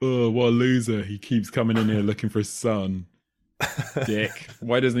 oh, what a loser! He keeps coming in here looking for his son. Dick.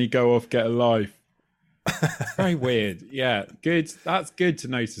 Why doesn't he go off, get a life? Very weird. Yeah, good. That's good to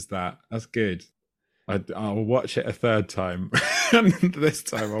notice that. That's good. I'll watch it a third time, and this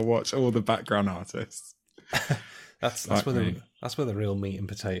time I'll watch all the background artists. That's where the real meat and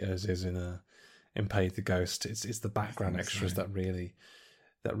potatoes is in Paid the Ghost. It's the background extras that really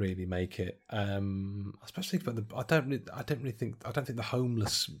make it. Especially for I don't think the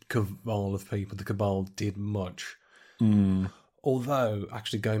homeless cabal of people, the cabal, did much. Although,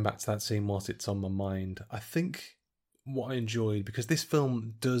 actually, going back to that scene, whilst it's on my mind, I think what I enjoyed, because this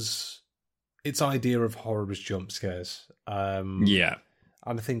film does its idea of horror is jump scares. Yeah.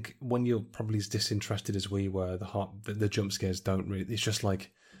 And I think when you're probably as disinterested as we were, the jump scares don't really. It's just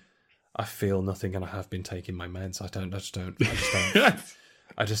like, I feel nothing, and I have been taking my meds. I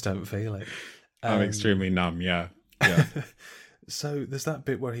just don't feel it. I'm extremely numb. Yeah. Yeah. So there's that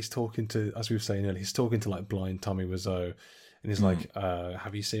bit where he's talking to, as we were saying earlier, he's talking to like blind Tommy Wiseau, and he's like,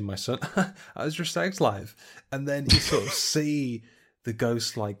 "Have you seen my son? How's your sex life?" And then you sort of see the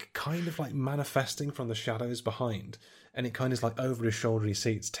ghost like kind of like manifesting from the shadows behind, and it kind of is like over his shoulder. You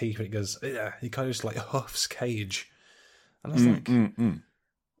see its teeth, and it goes, "Yeah." He kind of just like huffs Cage, and I was like,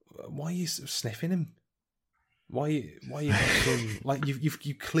 "Why are you sniffing him? Why are you huffing? Like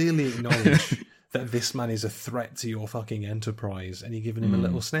you clearly acknowledge that this man is a threat to your fucking enterprise, and you're giving him a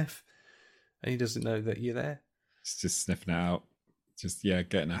little sniff, and he doesn't know that you're there." It's just sniffing it out. Just,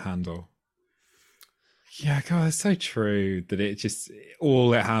 getting a handle. Yeah, God, it's so true that it just,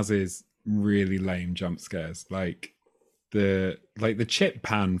 all it has is really lame jump scares. Like the chip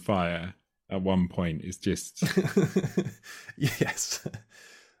pan fire at one point is just... Yes.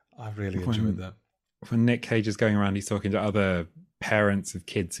 I really enjoyed that. When Nick Cage is going around, he's talking to other parents of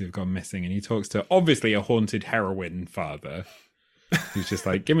kids who've gone missing, and he talks to obviously a haunted heroin father who's just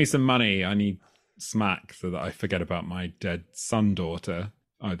like, "Give me some money, I need smack so that I forget about my dead son, daughter,"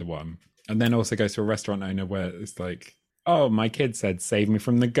 either one. And then also goes to a restaurant owner where it's like, "Oh, my kid said save me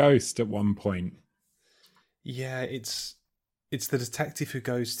from the ghost" at one point. Yeah, it's the detective who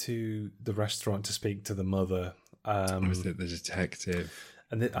goes to the restaurant to speak to the mother. Was it the detective?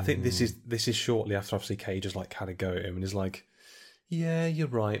 And I think this is shortly after obviously Cage has like had a go at him and is like, "Yeah, you're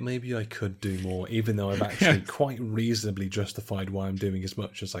right. Maybe I could do more, even though I've actually quite reasonably justified why I'm doing as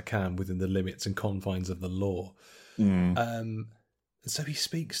much as I can within the limits and confines of the law." So he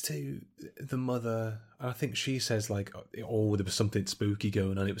speaks to the mother, and I think she says like, "Oh, there was something spooky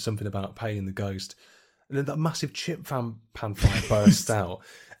going on. It was something about paying the ghost." And then that massive chip pan fire bursts out,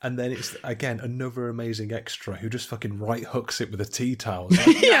 and then it's again another amazing extra who just fucking right hooks it with a tea towel.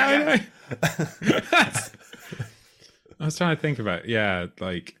 Like, Yeah, I was trying to think about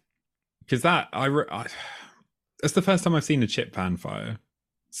like because that's the first time I've seen a chip pan fire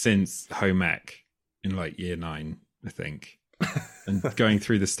since home ec in like year 9, I think. And going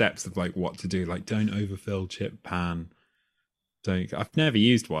through the steps of like what to do, like don't overfill chip pan. I've never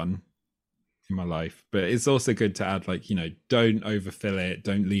used one in my life, but it's also good to add like, don't overfill it,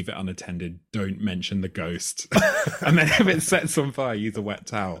 don't leave it unattended, don't mention the ghost. And then if it sets on fire, use a wet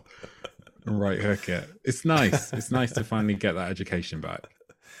towel and right hook it. It's nice. It's nice to finally get that education back.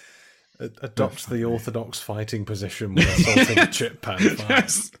 Adopt the orthodox fighting position when assaulting a chip pan fire.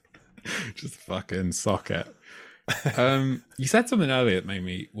 Yes. Just fucking sock it. You said something earlier that made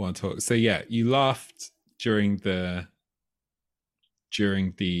me want to talk. So yeah, you laughed during the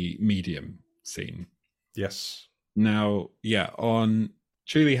medium scene. Yes. Now, on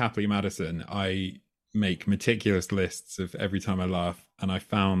Truly Happily Madison, I make meticulous lists of every time I laugh, and I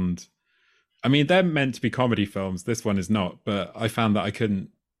found, I mean, they're meant to be comedy films. This one is not, but I found that I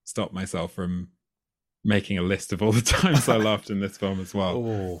couldn't stop myself from making a list of all the times I laughed in this film as well.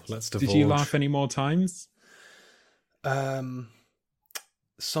 Oh, let's divulge. Did you laugh any more times?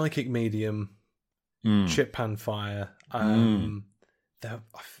 Psychic Medium, Chip Pan Fire. I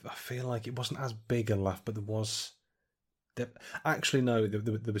feel like it wasn't as big a laugh, but there was. Actually, no,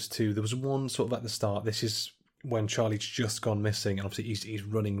 there was two. There was one sort of at the start. This is when Charlie's just gone missing, and obviously he's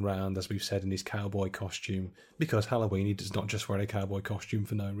running around, as we've said, in his cowboy costume, because Halloween, he does not just wear a cowboy costume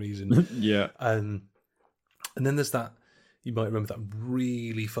for no reason. Yeah. And then there's that, you might remember that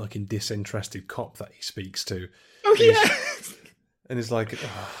really fucking disinterested cop that he speaks to. Oh yeah. And he's like,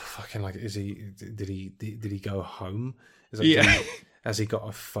 fucking like, did he go home? Has he got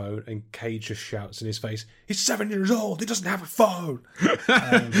a phone? And Cage just shouts in his face, "He's 7 years old. He doesn't have a phone."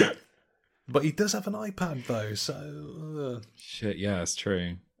 But he does have an iPad though, so shit. Yeah, it's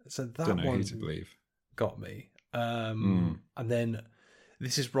true. So that Don't know one who to believe. got me. And then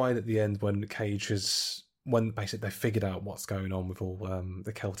this is right at the end when Cage when basically they figured out what's going on with all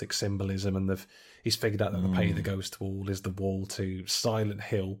the Celtic symbolism, and he's figured out that the Pay the Ghost wall is the wall to Silent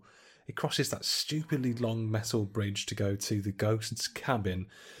Hill. He crosses that stupidly long metal bridge to go to the ghost's cabin.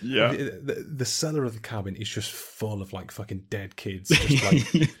 Yeah. The cellar of the cabin is just full of like fucking dead kids,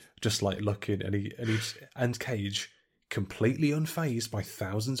 just like looking, and Cage, completely unfazed by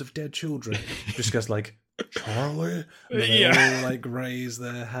thousands of dead children, just goes like, "Charlie," and they all like raise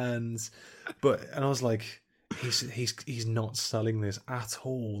their hands. And I was like, he's not selling this at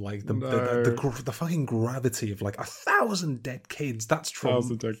all. Like the fucking gravity of like 1,000 dead kids. That's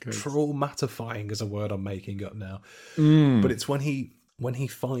traumatifying, is a word I'm making up now. But it's when he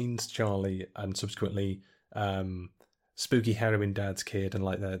finds Charlie and subsequently spooky heroin dad's kid and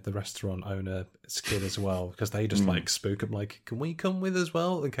like the restaurant owner's kid as well, because they just like spook him like, "Can we come with as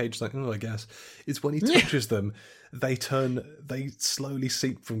well?" And Cage's like, "Oh, I guess." It's when he touches them, they slowly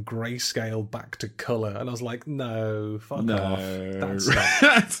seep from grayscale back to colour, and I was like, no, fuck off. That's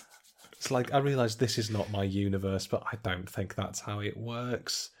not. It's like, I realise this is not my universe, but I don't think that's how it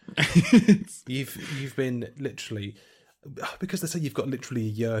works. You've been literally, because they say you've got literally a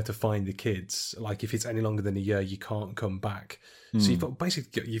year to find the kids. Like, if it's any longer than a year, you can't come back. So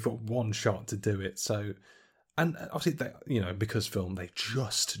you've got one shot to do it. So, and obviously, because film, they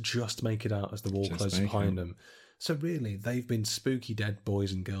just make it out as the wall closes behind them. So really, they've been spooky dead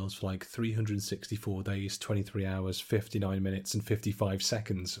boys and girls for like 364 days, 23 hours, 59 minutes, and 55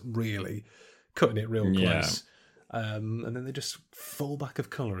 seconds. Really, cutting it real close. And then they just fall back of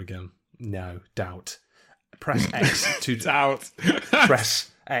colour again. No doubt. Press X to doubt.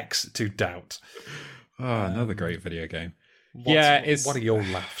 Press X to doubt. Oh, another great video game. What are your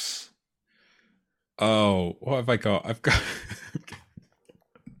laughs? Oh, what have I got? I've got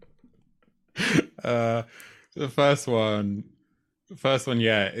the first one,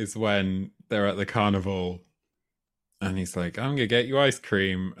 is when they're at the carnival and he's like, "I'm gonna get you ice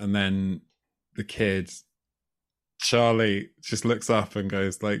cream," and then the kid Charlie just looks up and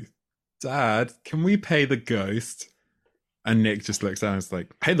goes like, "Dad, can we pay the ghost?" And Nick just looks down and is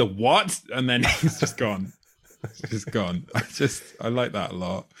like, "Pay the what?" And then he's just gone. He's gone. I like that a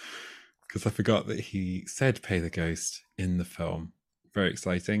lot, because I forgot that he said "pay the ghost" in the film. Very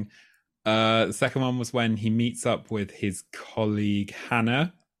exciting. The second one was when he meets up with his colleague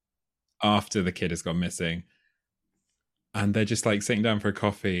Hannah after the kid has gone missing, and they're just like sitting down for a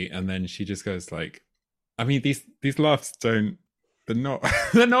coffee, and then she just goes like, I mean, these laughs don't they're not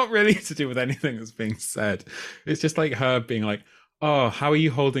they're not really to do with anything that's being said. It's just like her being like, oh, how are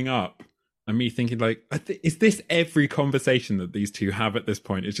you holding up? And me thinking like, is this every conversation that these two have at this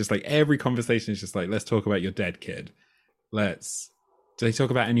point? It's just like every conversation is just like, let's talk about your dead kid. Do they talk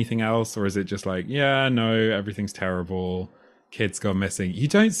about anything else? Or is it just like, yeah, no, everything's terrible. Kid's gone missing. You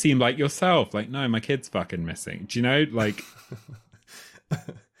don't seem like yourself. Like, no, my kid's fucking missing. Do you know? Like,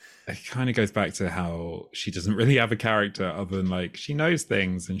 it kind of goes back to how she doesn't really have a character other than like, she knows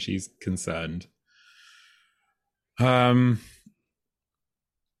things and she's concerned. I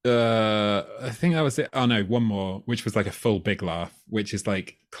think that was it. Oh no, one more, which was like a full big laugh, which is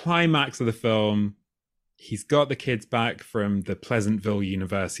like climax of the film. He's got the kids back from the Pleasantville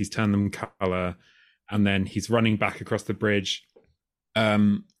universe. He's turned them color, and then he's running back across the bridge.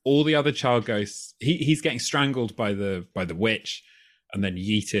 All the other child ghosts, he's getting strangled by the witch, and then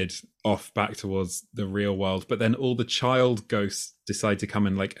yeeted off back towards the real world. But then all the child ghosts decide to come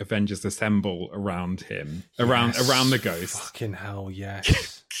and like Avengers assemble around him, around the ghost. Fucking hell,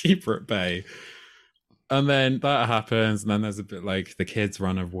 yes. Keep her at bay. And then that happens, and then there's a bit like the kids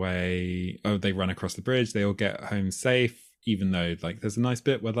run away. Oh, they run across the bridge. They all get home safe, even though like there's a nice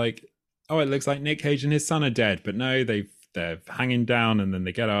bit where like, oh, it looks like Nick Cage and his son are dead, but no, they're hanging down, and then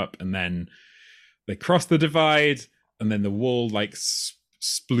they get up, and then they cross the divide, and then the wall like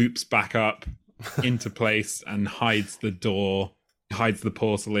sploops back up into place and hides the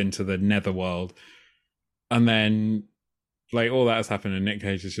portal into the netherworld. And then like all that has happened, and Nick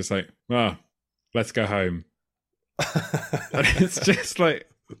Cage is just like, oh, let's go home. And it's just like,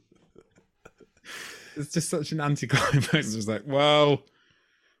 it's just such an anticlimax. It's just like, well,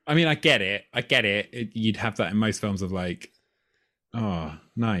 I mean, I get it. You'd have that in most films of like, oh,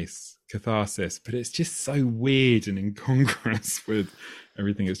 nice catharsis, but it's just so weird and incongruous with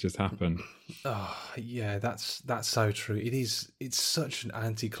everything that's just happened. Oh, yeah, that's so true. It's such an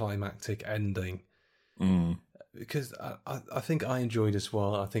anticlimactic ending. Because I think I enjoyed as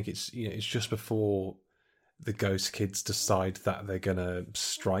well. I think it's it's just before the ghost kids decide that they're gonna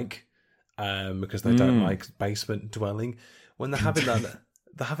strike, because they don't like basement dwelling. When they're having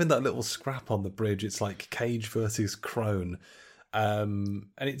that little scrap on the bridge, it's like Cage versus Crone, and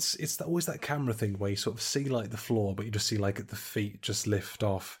it's always that camera thing where you sort of see like the floor, but you just see like the feet just lift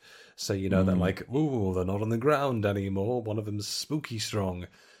off, so you know they're like, ooh, they're not on the ground anymore. One of them's spooky strong,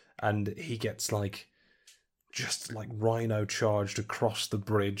 and he gets like, just like rhino charged across the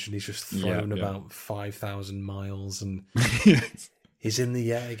bridge, and he's just thrown about 5,000 miles, and he's in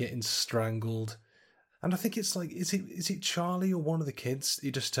the air getting strangled. And I think it's like, is it Charlie or one of the kids?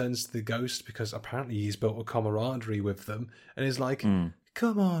 He just turns to the ghost because apparently he's built a camaraderie with them, and he's like,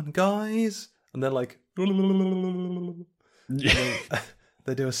 "Come on, guys!" And they're like, they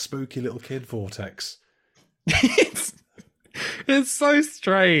do a spooky little kid vortex. It's so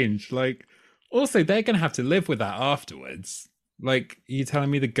strange. Like, also, they're going to have to live with that afterwards. Like, you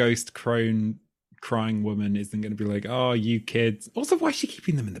telling me the ghost crone crying woman isn't going to be like, oh, you kids. Also, why is she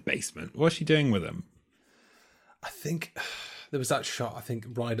keeping them in the basement? What's she doing with them? I think there was that shot, I think,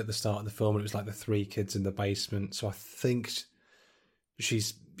 right at the start of the film, and it was like the three kids in the basement. So I think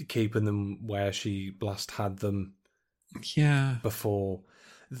she's keeping them where she last had them. Yeah. Before.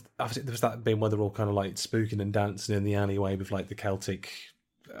 I think there was that bit where they're all kind of like spooking and dancing in the alleyway with like the Celtic...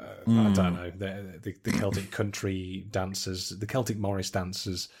 I don't know, the Celtic country dancers, the Celtic Morris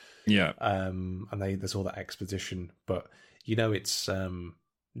dancers. Yeah. And there's all that exposition, but it's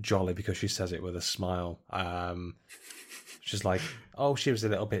jolly because she says it with a smile. She's like, oh, she was a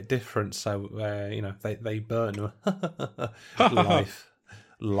little bit different, so they burn her.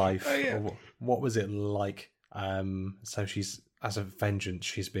 life. Oh, yeah. What was it like? So she's, as a vengeance,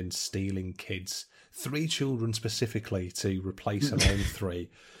 she's been stealing kids. 3 children specifically to replace her own 3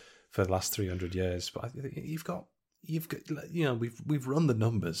 for the last 300 years. But you've got we've run the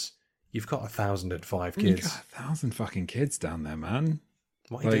numbers. You've got 1,005 kids. You've got 1,000 fucking kids down there, man.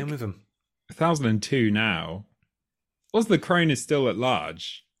 What are you doing with them? 1,002 now. Also, the crone is still at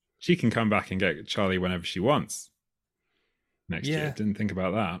large. She can come back and get Charlie whenever she wants next year. Didn't think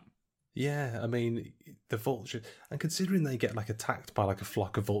about that. Yeah, I mean, the vulture, and considering they get like attacked by like a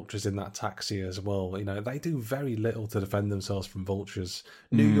flock of vultures in that taxi as well, they do very little to defend themselves from vultures.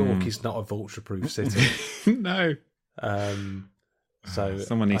 New York is not a vulture-proof city. No. So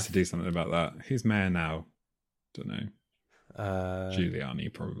someone needs to do something about that. Who's mayor now? Don't know.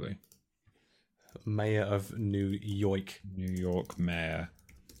 Giuliani, probably. Mayor of New York. New York mayor.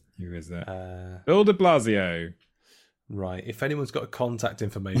 Who is it? Bill de Blasio. Right. If anyone's got contact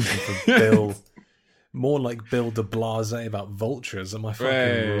information for Bill, more like Bill de Blasé about vultures, am I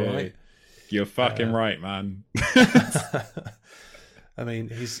fucking right? You're fucking right, man. I mean,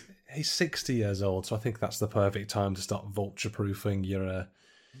 he's 60 years old, so I think that's the perfect time to start vulture-proofing your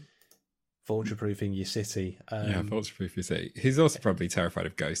city. Vulture-proof your city. He's also probably terrified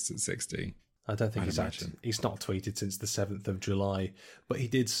of ghosts at 60. I don't think he's not tweeted since the 7th of July, but he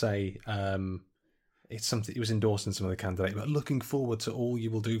did say it's something. He was endorsing some of the candidates, but looking forward to all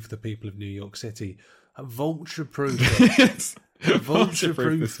you will do for the people of New York City. Vulture-proofing.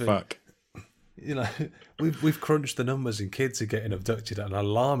 Vulture-proof as fuck. You know, we've crunched the numbers and kids are getting abducted at an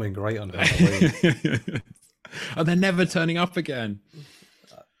alarming rate on Halloween. And they're never turning up again.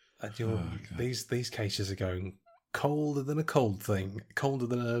 These cases are going colder than a cold thing, colder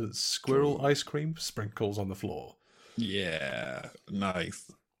than a squirrel ice cream sprinkles on the floor. Yeah, nice.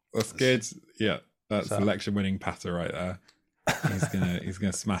 That's good. Yeah, that's election-winning patter right there. He's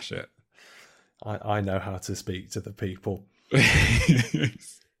gonna smash it. I know how to speak to the people.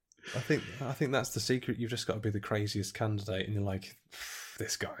 I think that's the secret. You've just got to be the craziest candidate, and you're like,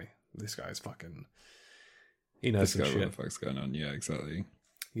 this guy is fucking. He knows some shit. What the fuck's going on? Yeah, exactly.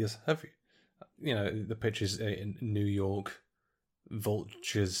 Yes, have you? You know, the pictures in New York,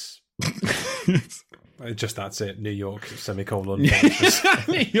 vultures. Just that's it. New York, semicolon, vultures.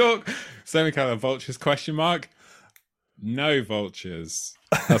 New York, semicolon, vultures, question mark. No vultures.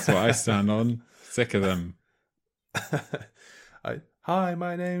 That's what I stand on. Sick of them. Hi,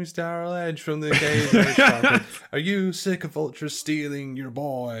 my name's Daryl Edge from the Cage Rage. Are you sick of vultures stealing your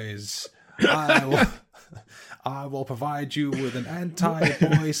boys? I will provide you with an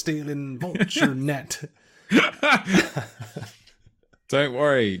anti-boy stealing vulture net. Don't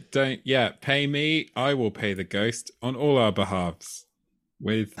worry. Pay me. I will pay the ghost on all our behalves.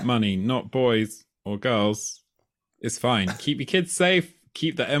 With money, not boys or girls. It's fine. Keep your kids safe.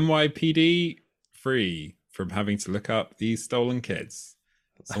 Keep the NYPD free from having to look up these stolen kids.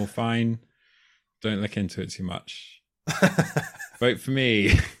 It's all fine. Don't look into it too much. Vote for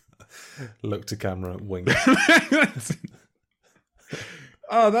me. Look to camera, wink.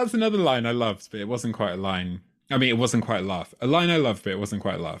 Oh, that's another line I loved, but it wasn't quite a line. I mean, it wasn't quite a laugh. A line I loved, but it wasn't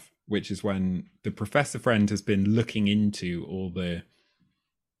quite a laugh, which is when the professor friend has been looking into all the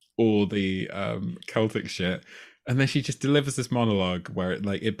Celtic shit, and then she just delivers this monologue where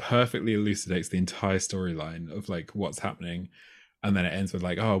it perfectly elucidates the entire storyline of like what's happening. And then it ends with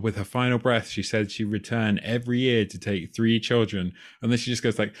like, oh, with her final breath, she said she'd return every year to take 3 children. And then she just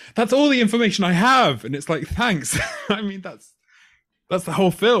goes like, that's all the information I have. And it's like, thanks. I mean, that's the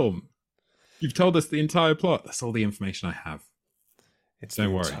whole film. You've told us the entire plot. That's all the information I have.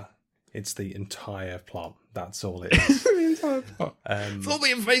 Don't worry. It's the entire plot. That's all it is. The entire plot. It's all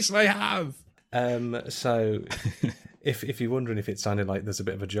the information I have. So if you're wondering if it sounded like there's a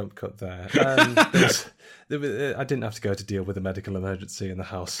bit of a jump cut there, I didn't have to go to deal with a medical emergency in the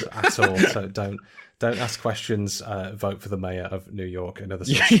house at all. So don't ask questions. Vote for the mayor of New York and other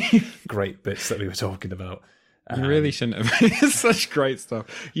such great bits that we were talking about. You really shouldn't have. It's such great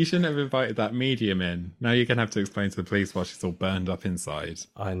stuff. You shouldn't have invited that medium in. Now you're going to have to explain to the police why she's all burned up inside.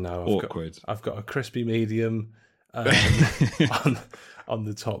 I know. Awkward. I've got a crispy medium on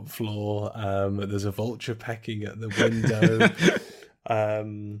the top floor. There's a vulture pecking at the window.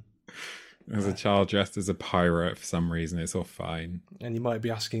 There's a child dressed as a pirate for some reason. It's all fine. And you might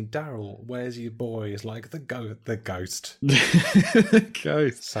be asking, Daryl, where's your boy? It's like the ghost. The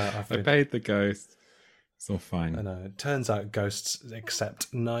ghost. So I paid the ghost. It's all fine. I know. It turns out ghosts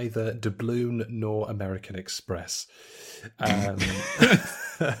accept neither doubloon nor American Express.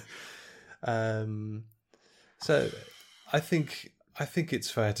 So I think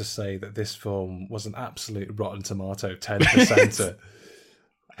it's fair to say that this film was an absolute Rotten Tomato 10%.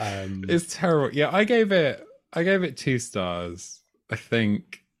 It's terrible. Yeah, I gave it 2 stars. I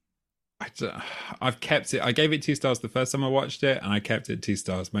think I've kept it. I gave it 2 stars the first time I watched it, and I kept it 2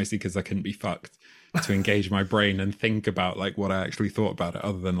 stars mostly because I couldn't be fucked to engage my brain and think about like what I actually thought about it,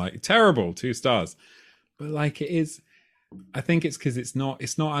 other than like terrible 2 stars. But like it is. I think it's because it's not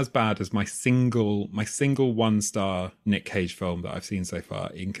as bad as my single 1-star Nick Cage film that I've seen so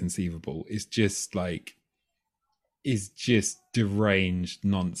far, Inconceivable. Is just deranged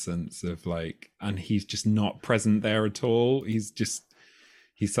nonsense of like, and he's just not present there at all. He's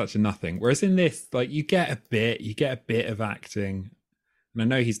such a nothing. Whereas in this, like you get a bit of acting, and I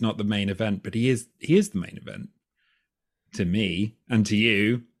know he's not the main event, but he is the main event to me and to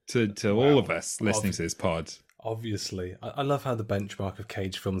you, to all of us listening to this pod. Obviously. I love how the benchmark of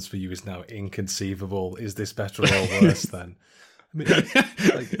Cage films for you is now Inconceivable. Is this better or worse then? I mean,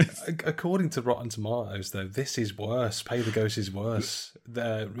 like, according to Rotten Tomatoes, though, this is worse. Pay the Ghost is worse.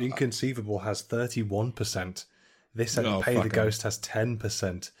 The Inconceivable has 31%. This Pay the Ghost has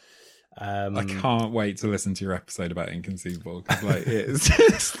 10%. I can't wait to listen to your episode about Inconceivable, because like it's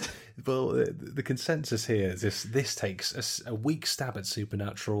just... Well, the consensus here is this takes a weak stab at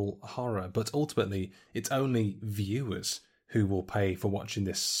supernatural horror, but ultimately it's only viewers who will pay for watching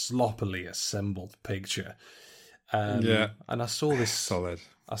this sloppily assembled picture. And I saw this solid.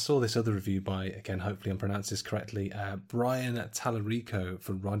 I saw this other review by, again, hopefully I'm pronouncing this correctly, Brian Tallarico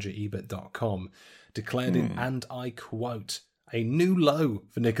for RogerEbert.com declared it, and I quote, "a new low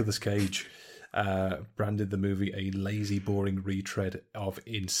for Nicolas Cage." Branded the movie a lazy, boring retread of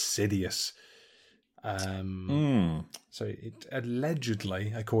Insidious. So it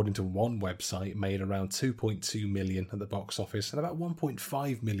allegedly, according to one website, made around 2.2 million at the box office and about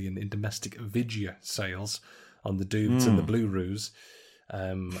 1.5 million in domestic Vigia sales on the Dubs and the Blu-rays.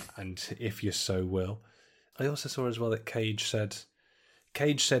 And if you so will. I also saw as well that Cage said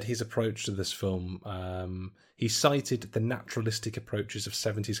his approach to this film, he cited the naturalistic approaches of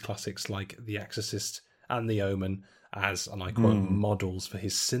 70s classics like The Exorcist and The Omen as, and I quote, models for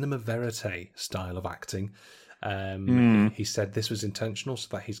his cinema verite style of acting. He said this was intentional so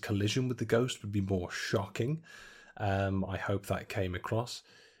that his collision with the ghost would be more shocking. I hope that came across.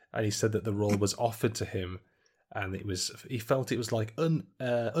 And he said that the role was offered to him, and he felt it was like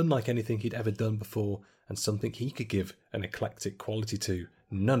unlike anything he'd ever done before, and something he could give an eclectic quality to,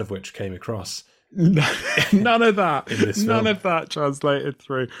 none of which came across. None of that. None of that translated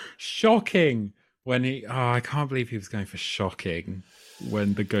through. Shocking when I can't believe he was going for shocking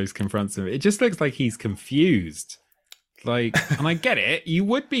when the ghost confronts him. It just looks like he's confused. Like, and I get it, you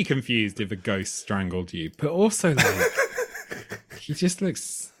would be confused if a ghost strangled you, but also like he's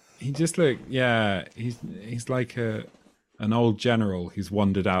like an old general who's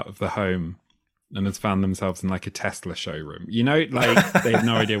wandered out of the home and has found themselves in like a Tesla showroom. You know, like they have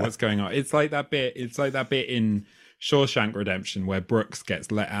no idea what's going on. It's like that bit in Shawshank Redemption where Brooks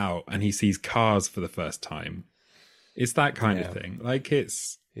gets let out and he sees cars for the first time. It's that kind of thing. Like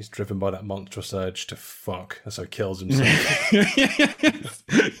he's driven by that monstrous urge to fuck, and so kills himself.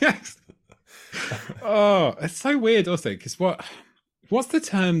 Yes. Oh, it's so weird also, because what's the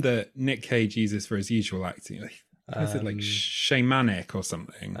term that Nick Cage uses for his usual acting? Is it like shamanic or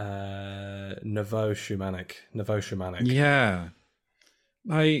something? Novo-shamanic. Yeah.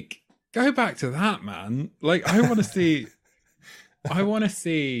 Like, go back to that, man. Like, I want to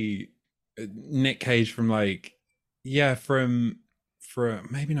see Nick Cage from like, from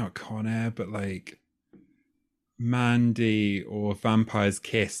maybe not Con Air, but like Mandy or Vampire's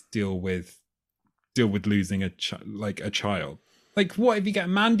Kiss deal with losing a child. Like, what if you get a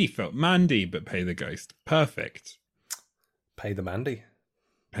Mandy film? Mandy, but pay the ghost. Perfect. Pay the Mandy.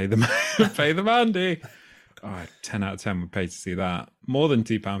 Pay the Mandy. Oh, 10 out of 10 would pay to see that. More than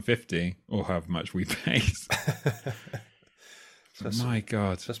 £2.50, or however much we pay. My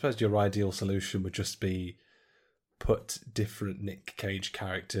God. So I suppose your ideal solution would just be put different Nick Cage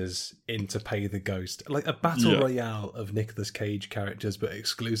characters into Pay the Ghost. Like a battle royale of Nicolas Cage characters, but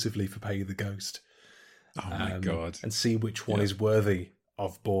exclusively for Pay the Ghost. Oh my God. And see which one is worthy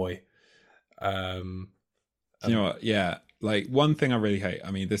of boy. You know what? Yeah. Like, one thing I really hate, I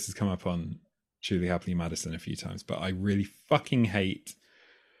mean, this has come up on Truly Happily Madison a few times, but I really fucking hate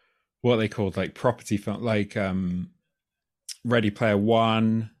what they called like property film, like Ready Player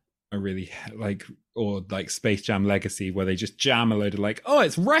One. I really like, or like Space Jam Legacy, where they just jam a load of like, oh,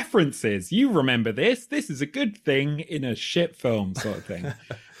 it's references. You remember this? This is a good thing in a shit film sort of thing.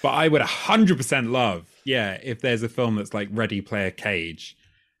 But I would 100% love, if there's a film that's like Ready Player Cage,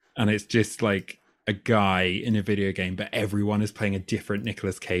 and it's just like a guy in a video game, but everyone is playing a different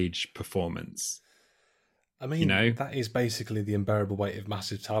Nicolas Cage performance. I mean, that is basically The Unbearable Weight of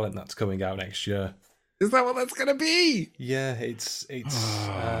Massive Talent that's coming out next year. Is that what that's going to be? Yeah, it's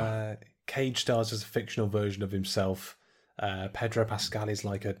Cage stars as a fictional version of himself. Pedro Pascal is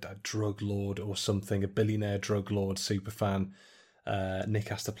like a drug lord or something, a billionaire drug lord superfan. Nick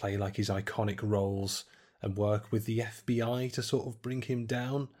has to play like his iconic roles and work with the FBI to sort of bring him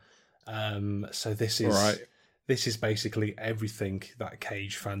down. So this is basically everything that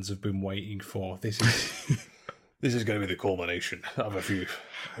Cage fans have been waiting for. This is going to be the culmination of a few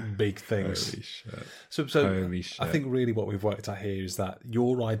big things. Holy shit. So Holy shit. I think really what we've worked out here is that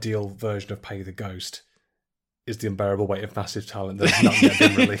your ideal version of Pay the Ghost is The Unbearable Weight of Massive Talent that has not yet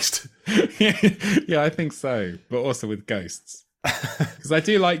been released. Yeah, I think so. But also with ghosts. Because I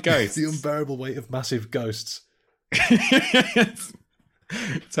do like ghosts. The Unbearable Weight of Massive Ghosts. 10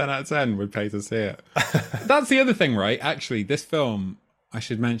 out of 10 would pay to see it. That's the other thing, right? Actually, this film, I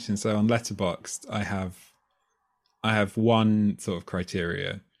should mention, so on Letterboxd, I have one sort of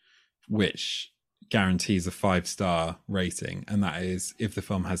criteria, which guarantees a 5-star rating, and that is if the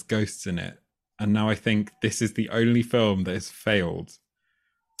film has ghosts in it. And now I think this is the only film that has failed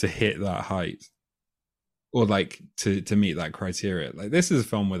to hit that height, or like to meet that criteria. Like, this is a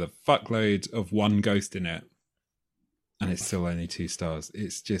film with a fuckload of one ghost in it, and it's still only 2 stars.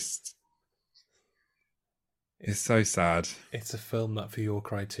 It's so sad. It's a film that, for your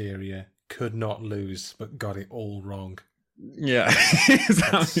criteria, could not lose, but got it all wrong. Yeah.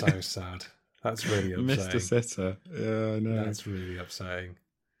 That's so sad. That's really upsetting. Mr. Sitter. Yeah, I know. That's really upsetting.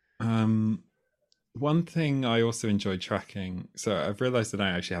 One thing I also enjoyed tracking, so I've realised I don't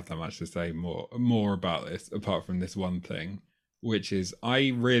actually have that much to say more about this, apart from this one thing, which is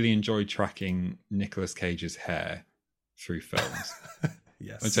I really enjoyed tracking Nicolas Cage's hair through films.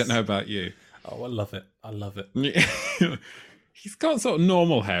 Yes. I don't know about you. Oh, I love it. I love it. He's got sort of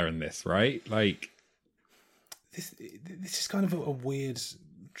normal hair in this, right? Like, This is kind of a weird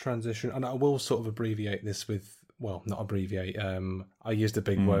transition, and I will sort of abbreviate this with, well, not abbreviate. I used a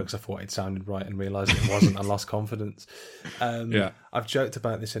big word because I thought it sounded right and realised it wasn't. I lost confidence. I've joked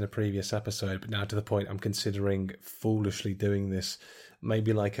about this in a previous episode, but now to the point I'm considering foolishly doing this.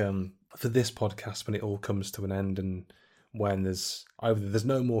 Maybe like for this podcast, when it all comes to an end and when there's either there's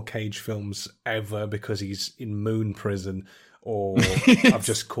no more Cage films ever because he's in Moon Prison, or I've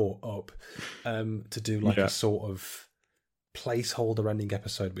just caught up, to do like a sort of placeholder ending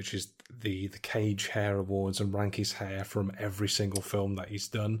episode, which is the Cage Hair Awards, and rank his hair from every single film that he's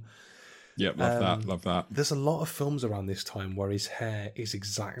done. Yep, love that. There's a lot of films around this time where his hair is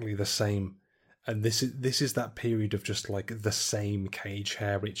exactly the same, and this is that period of just like the same Cage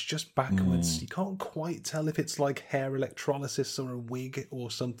hair. It's just backwards. You can't quite tell if it's like hair electrolysis or a wig or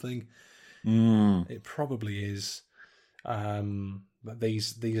something. It probably is. But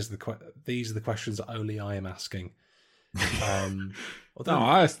these are the questions that only I am asking. No,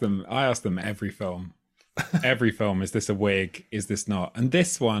 I ask them every film. Every film, is this a wig? Is this not? And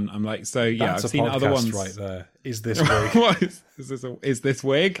this one, I'm like, so yeah, That's I've seen other ones right there. Is this wig? What is this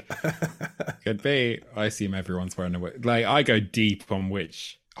wig? Could be. I assume everyone's wearing a wig. Like, I go deep on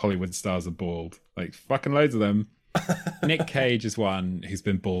which Hollywood stars are bald. Like, fucking loads of them. Nick Cage is one who's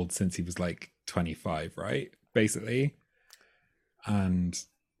been bald since he was like 25, right? Basically. And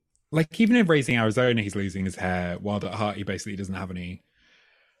like, even in Raising Arizona, he's losing his hair. Wild at Heart, he basically doesn't have any.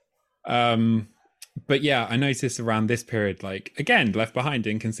 But yeah, I noticed around this period, like, again, Left Behind,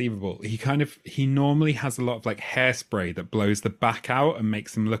 Inconceivable, he normally has a lot of like hairspray that blows the back out and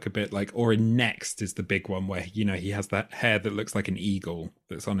makes him look a bit like, or in Next is the big one where, you know, he has that hair that looks like an eagle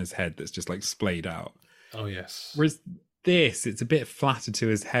that's on his head that's just like splayed out. Oh yes. Whereas this, it's a bit flatter to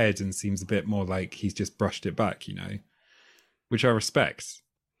his head and seems a bit more like he's just brushed it back, you know, which I respect.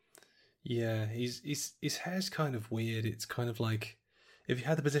 Yeah, his hair's kind of weird. It's kind of like if you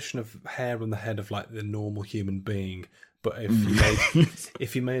had the position of hair on the head of like the normal human being, but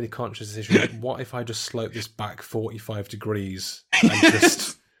if you made a conscious decision, like, what if I just slope this back 45 degrees and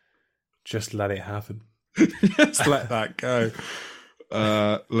just let it happen? Just let that go.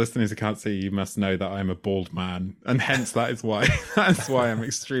 Listeners who can't see, you must know that I'm a bald man, and hence that's why I'm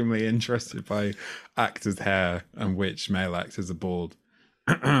extremely interested by actors' hair and which male actors are bald.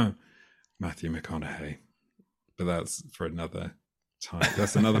 Matthew McConaughey, but that's for another time.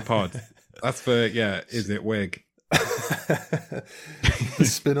 That's another pod. That's for Is It Wig? The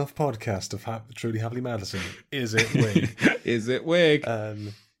spin-off podcast of Truly Happily Madison. Is It Wig? Is It Wig?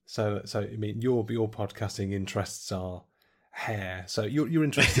 So I mean, your podcasting interests are hair. So you're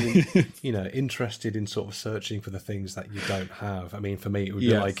interested in interested in sort of searching for the things that you don't have. I mean, for me, it would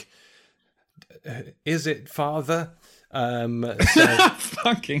be like, is it father?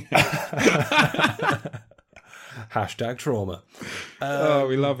 Fucking hashtag trauma.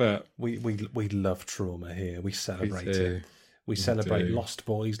 We love it. We love trauma here. We celebrate it. We celebrate lost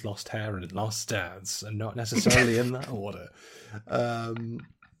boys, lost hair, and lost dads, and not necessarily in that order. The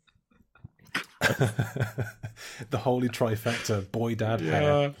holy trifecta: boy, dad,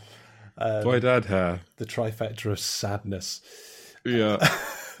 hair. Boy, dad, hair. The trifecta of sadness. Yeah.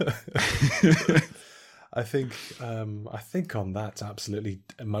 I think on that absolutely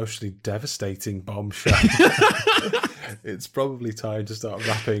emotionally devastating bombshell, it's probably time to start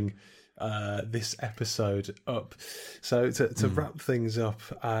wrapping this episode up. So to wrap things up,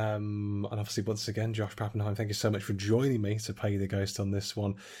 and obviously once again, Josh Pappenheim, thank you so much for joining me to Pay the Ghost on this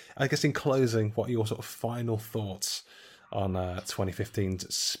one. I guess in closing, what are your sort of final thoughts on 2015's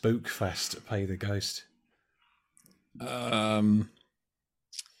Spookfest Pay the Ghost?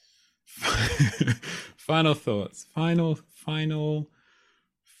 Final thoughts. Final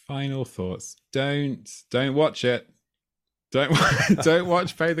thoughts. Don't watch it. Don't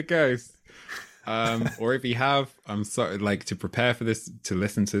watch Pay the Ghost. Or if you have, I'm sorry, like, to prepare for this, to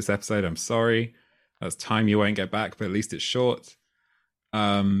listen to this episode, I'm sorry. That's time you won't get back, but at least it's short.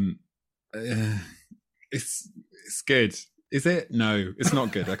 It's good. Is it? No, it's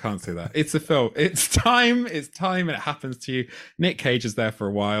not good. I can't say that. It's a film. It's time, and it happens to you. Nick Cage is there for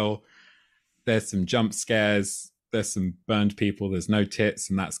a while. There's some jump scares. There's some burned people. There's no tits,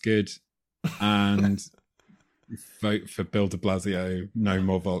 and that's good. And vote for Bill de Blasio. No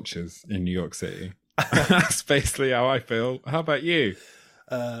more vultures in New York City. That's basically how I feel. How about you?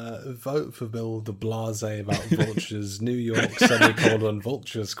 Vote for Bill de Blasio about vultures. New York,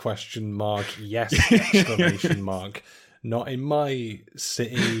 vultures, ? Yes, ! Not in my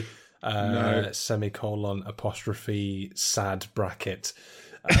city, No. ! sad bracket.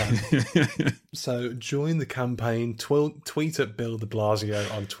 So join the campaign. Tweet at Bill de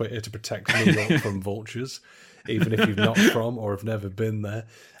Blasio on Twitter to protect New York from vultures, even if you've not from or have never been there.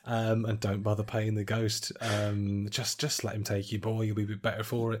 And don't bother paying the ghost. Just let him take you, boy. You'll be a bit better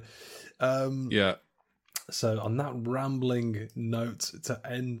for it. Yeah. So on that rambling note, to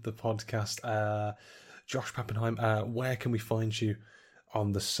end the podcast, Josh Pappenheim, where can we find you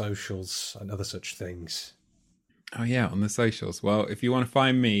on the socials and other such things? Oh, yeah, on the socials. Well, if you want to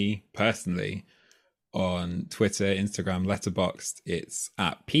find me personally on Twitter, Instagram, Letterboxd, it's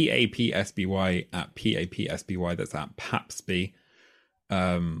at PAPSBY, at PAPSBY. That's at Papsby.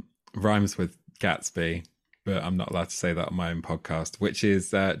 Rhymes with Gatsby, but I'm not allowed to say that on my own podcast, which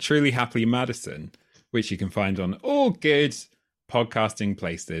is Truly Happily Madison, which you can find on all good podcasting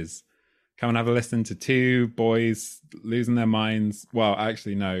places. Come and have a listen to two boys losing their minds. Well,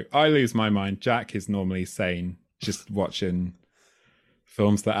 actually, no, I lose my mind. Jack is normally sane, just watching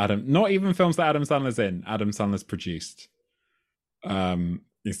films that not even films that Adam Sandler's in. Adam Sandler's produced.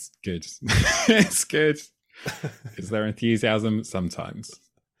 It's good. It's good. Is there enthusiasm? Sometimes.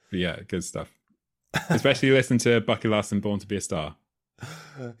 But yeah, good stuff. Especially listen to Bucky Larson, Born to be a Star.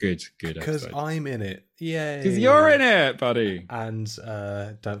 Good Because episode. I'm in it. Yay. Because you're in it, buddy. And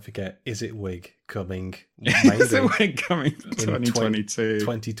don't forget, Is It Wig coming? Is It Wig coming to 2022?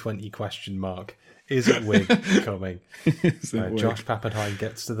 2020 ? Is It Wig coming? Is it Wig? Josh Pappenheim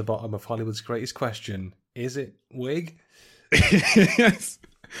gets to the bottom of Hollywood's greatest question. Is it Wig? Yes.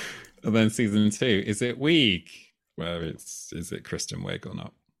 And then season 2, is it Wig? Where is it Kristen Wiig or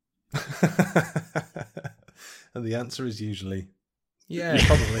not? And the answer is usually, yeah,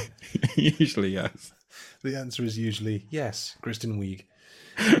 probably. Usually, yes. The answer is usually yes, Kristen Wiig.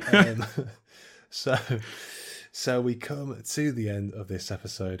 So we come to the end of this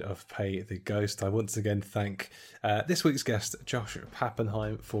episode of Pay the Ghost. I once again thank this week's guest, Josh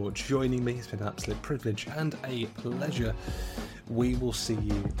Pappenheim, for joining me. It's been an absolute privilege and a pleasure. We will see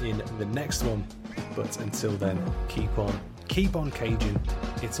you in the next one. But until then, keep on caging.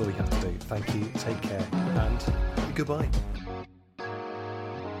 It's all you have to do. Thank you, take care, and goodbye.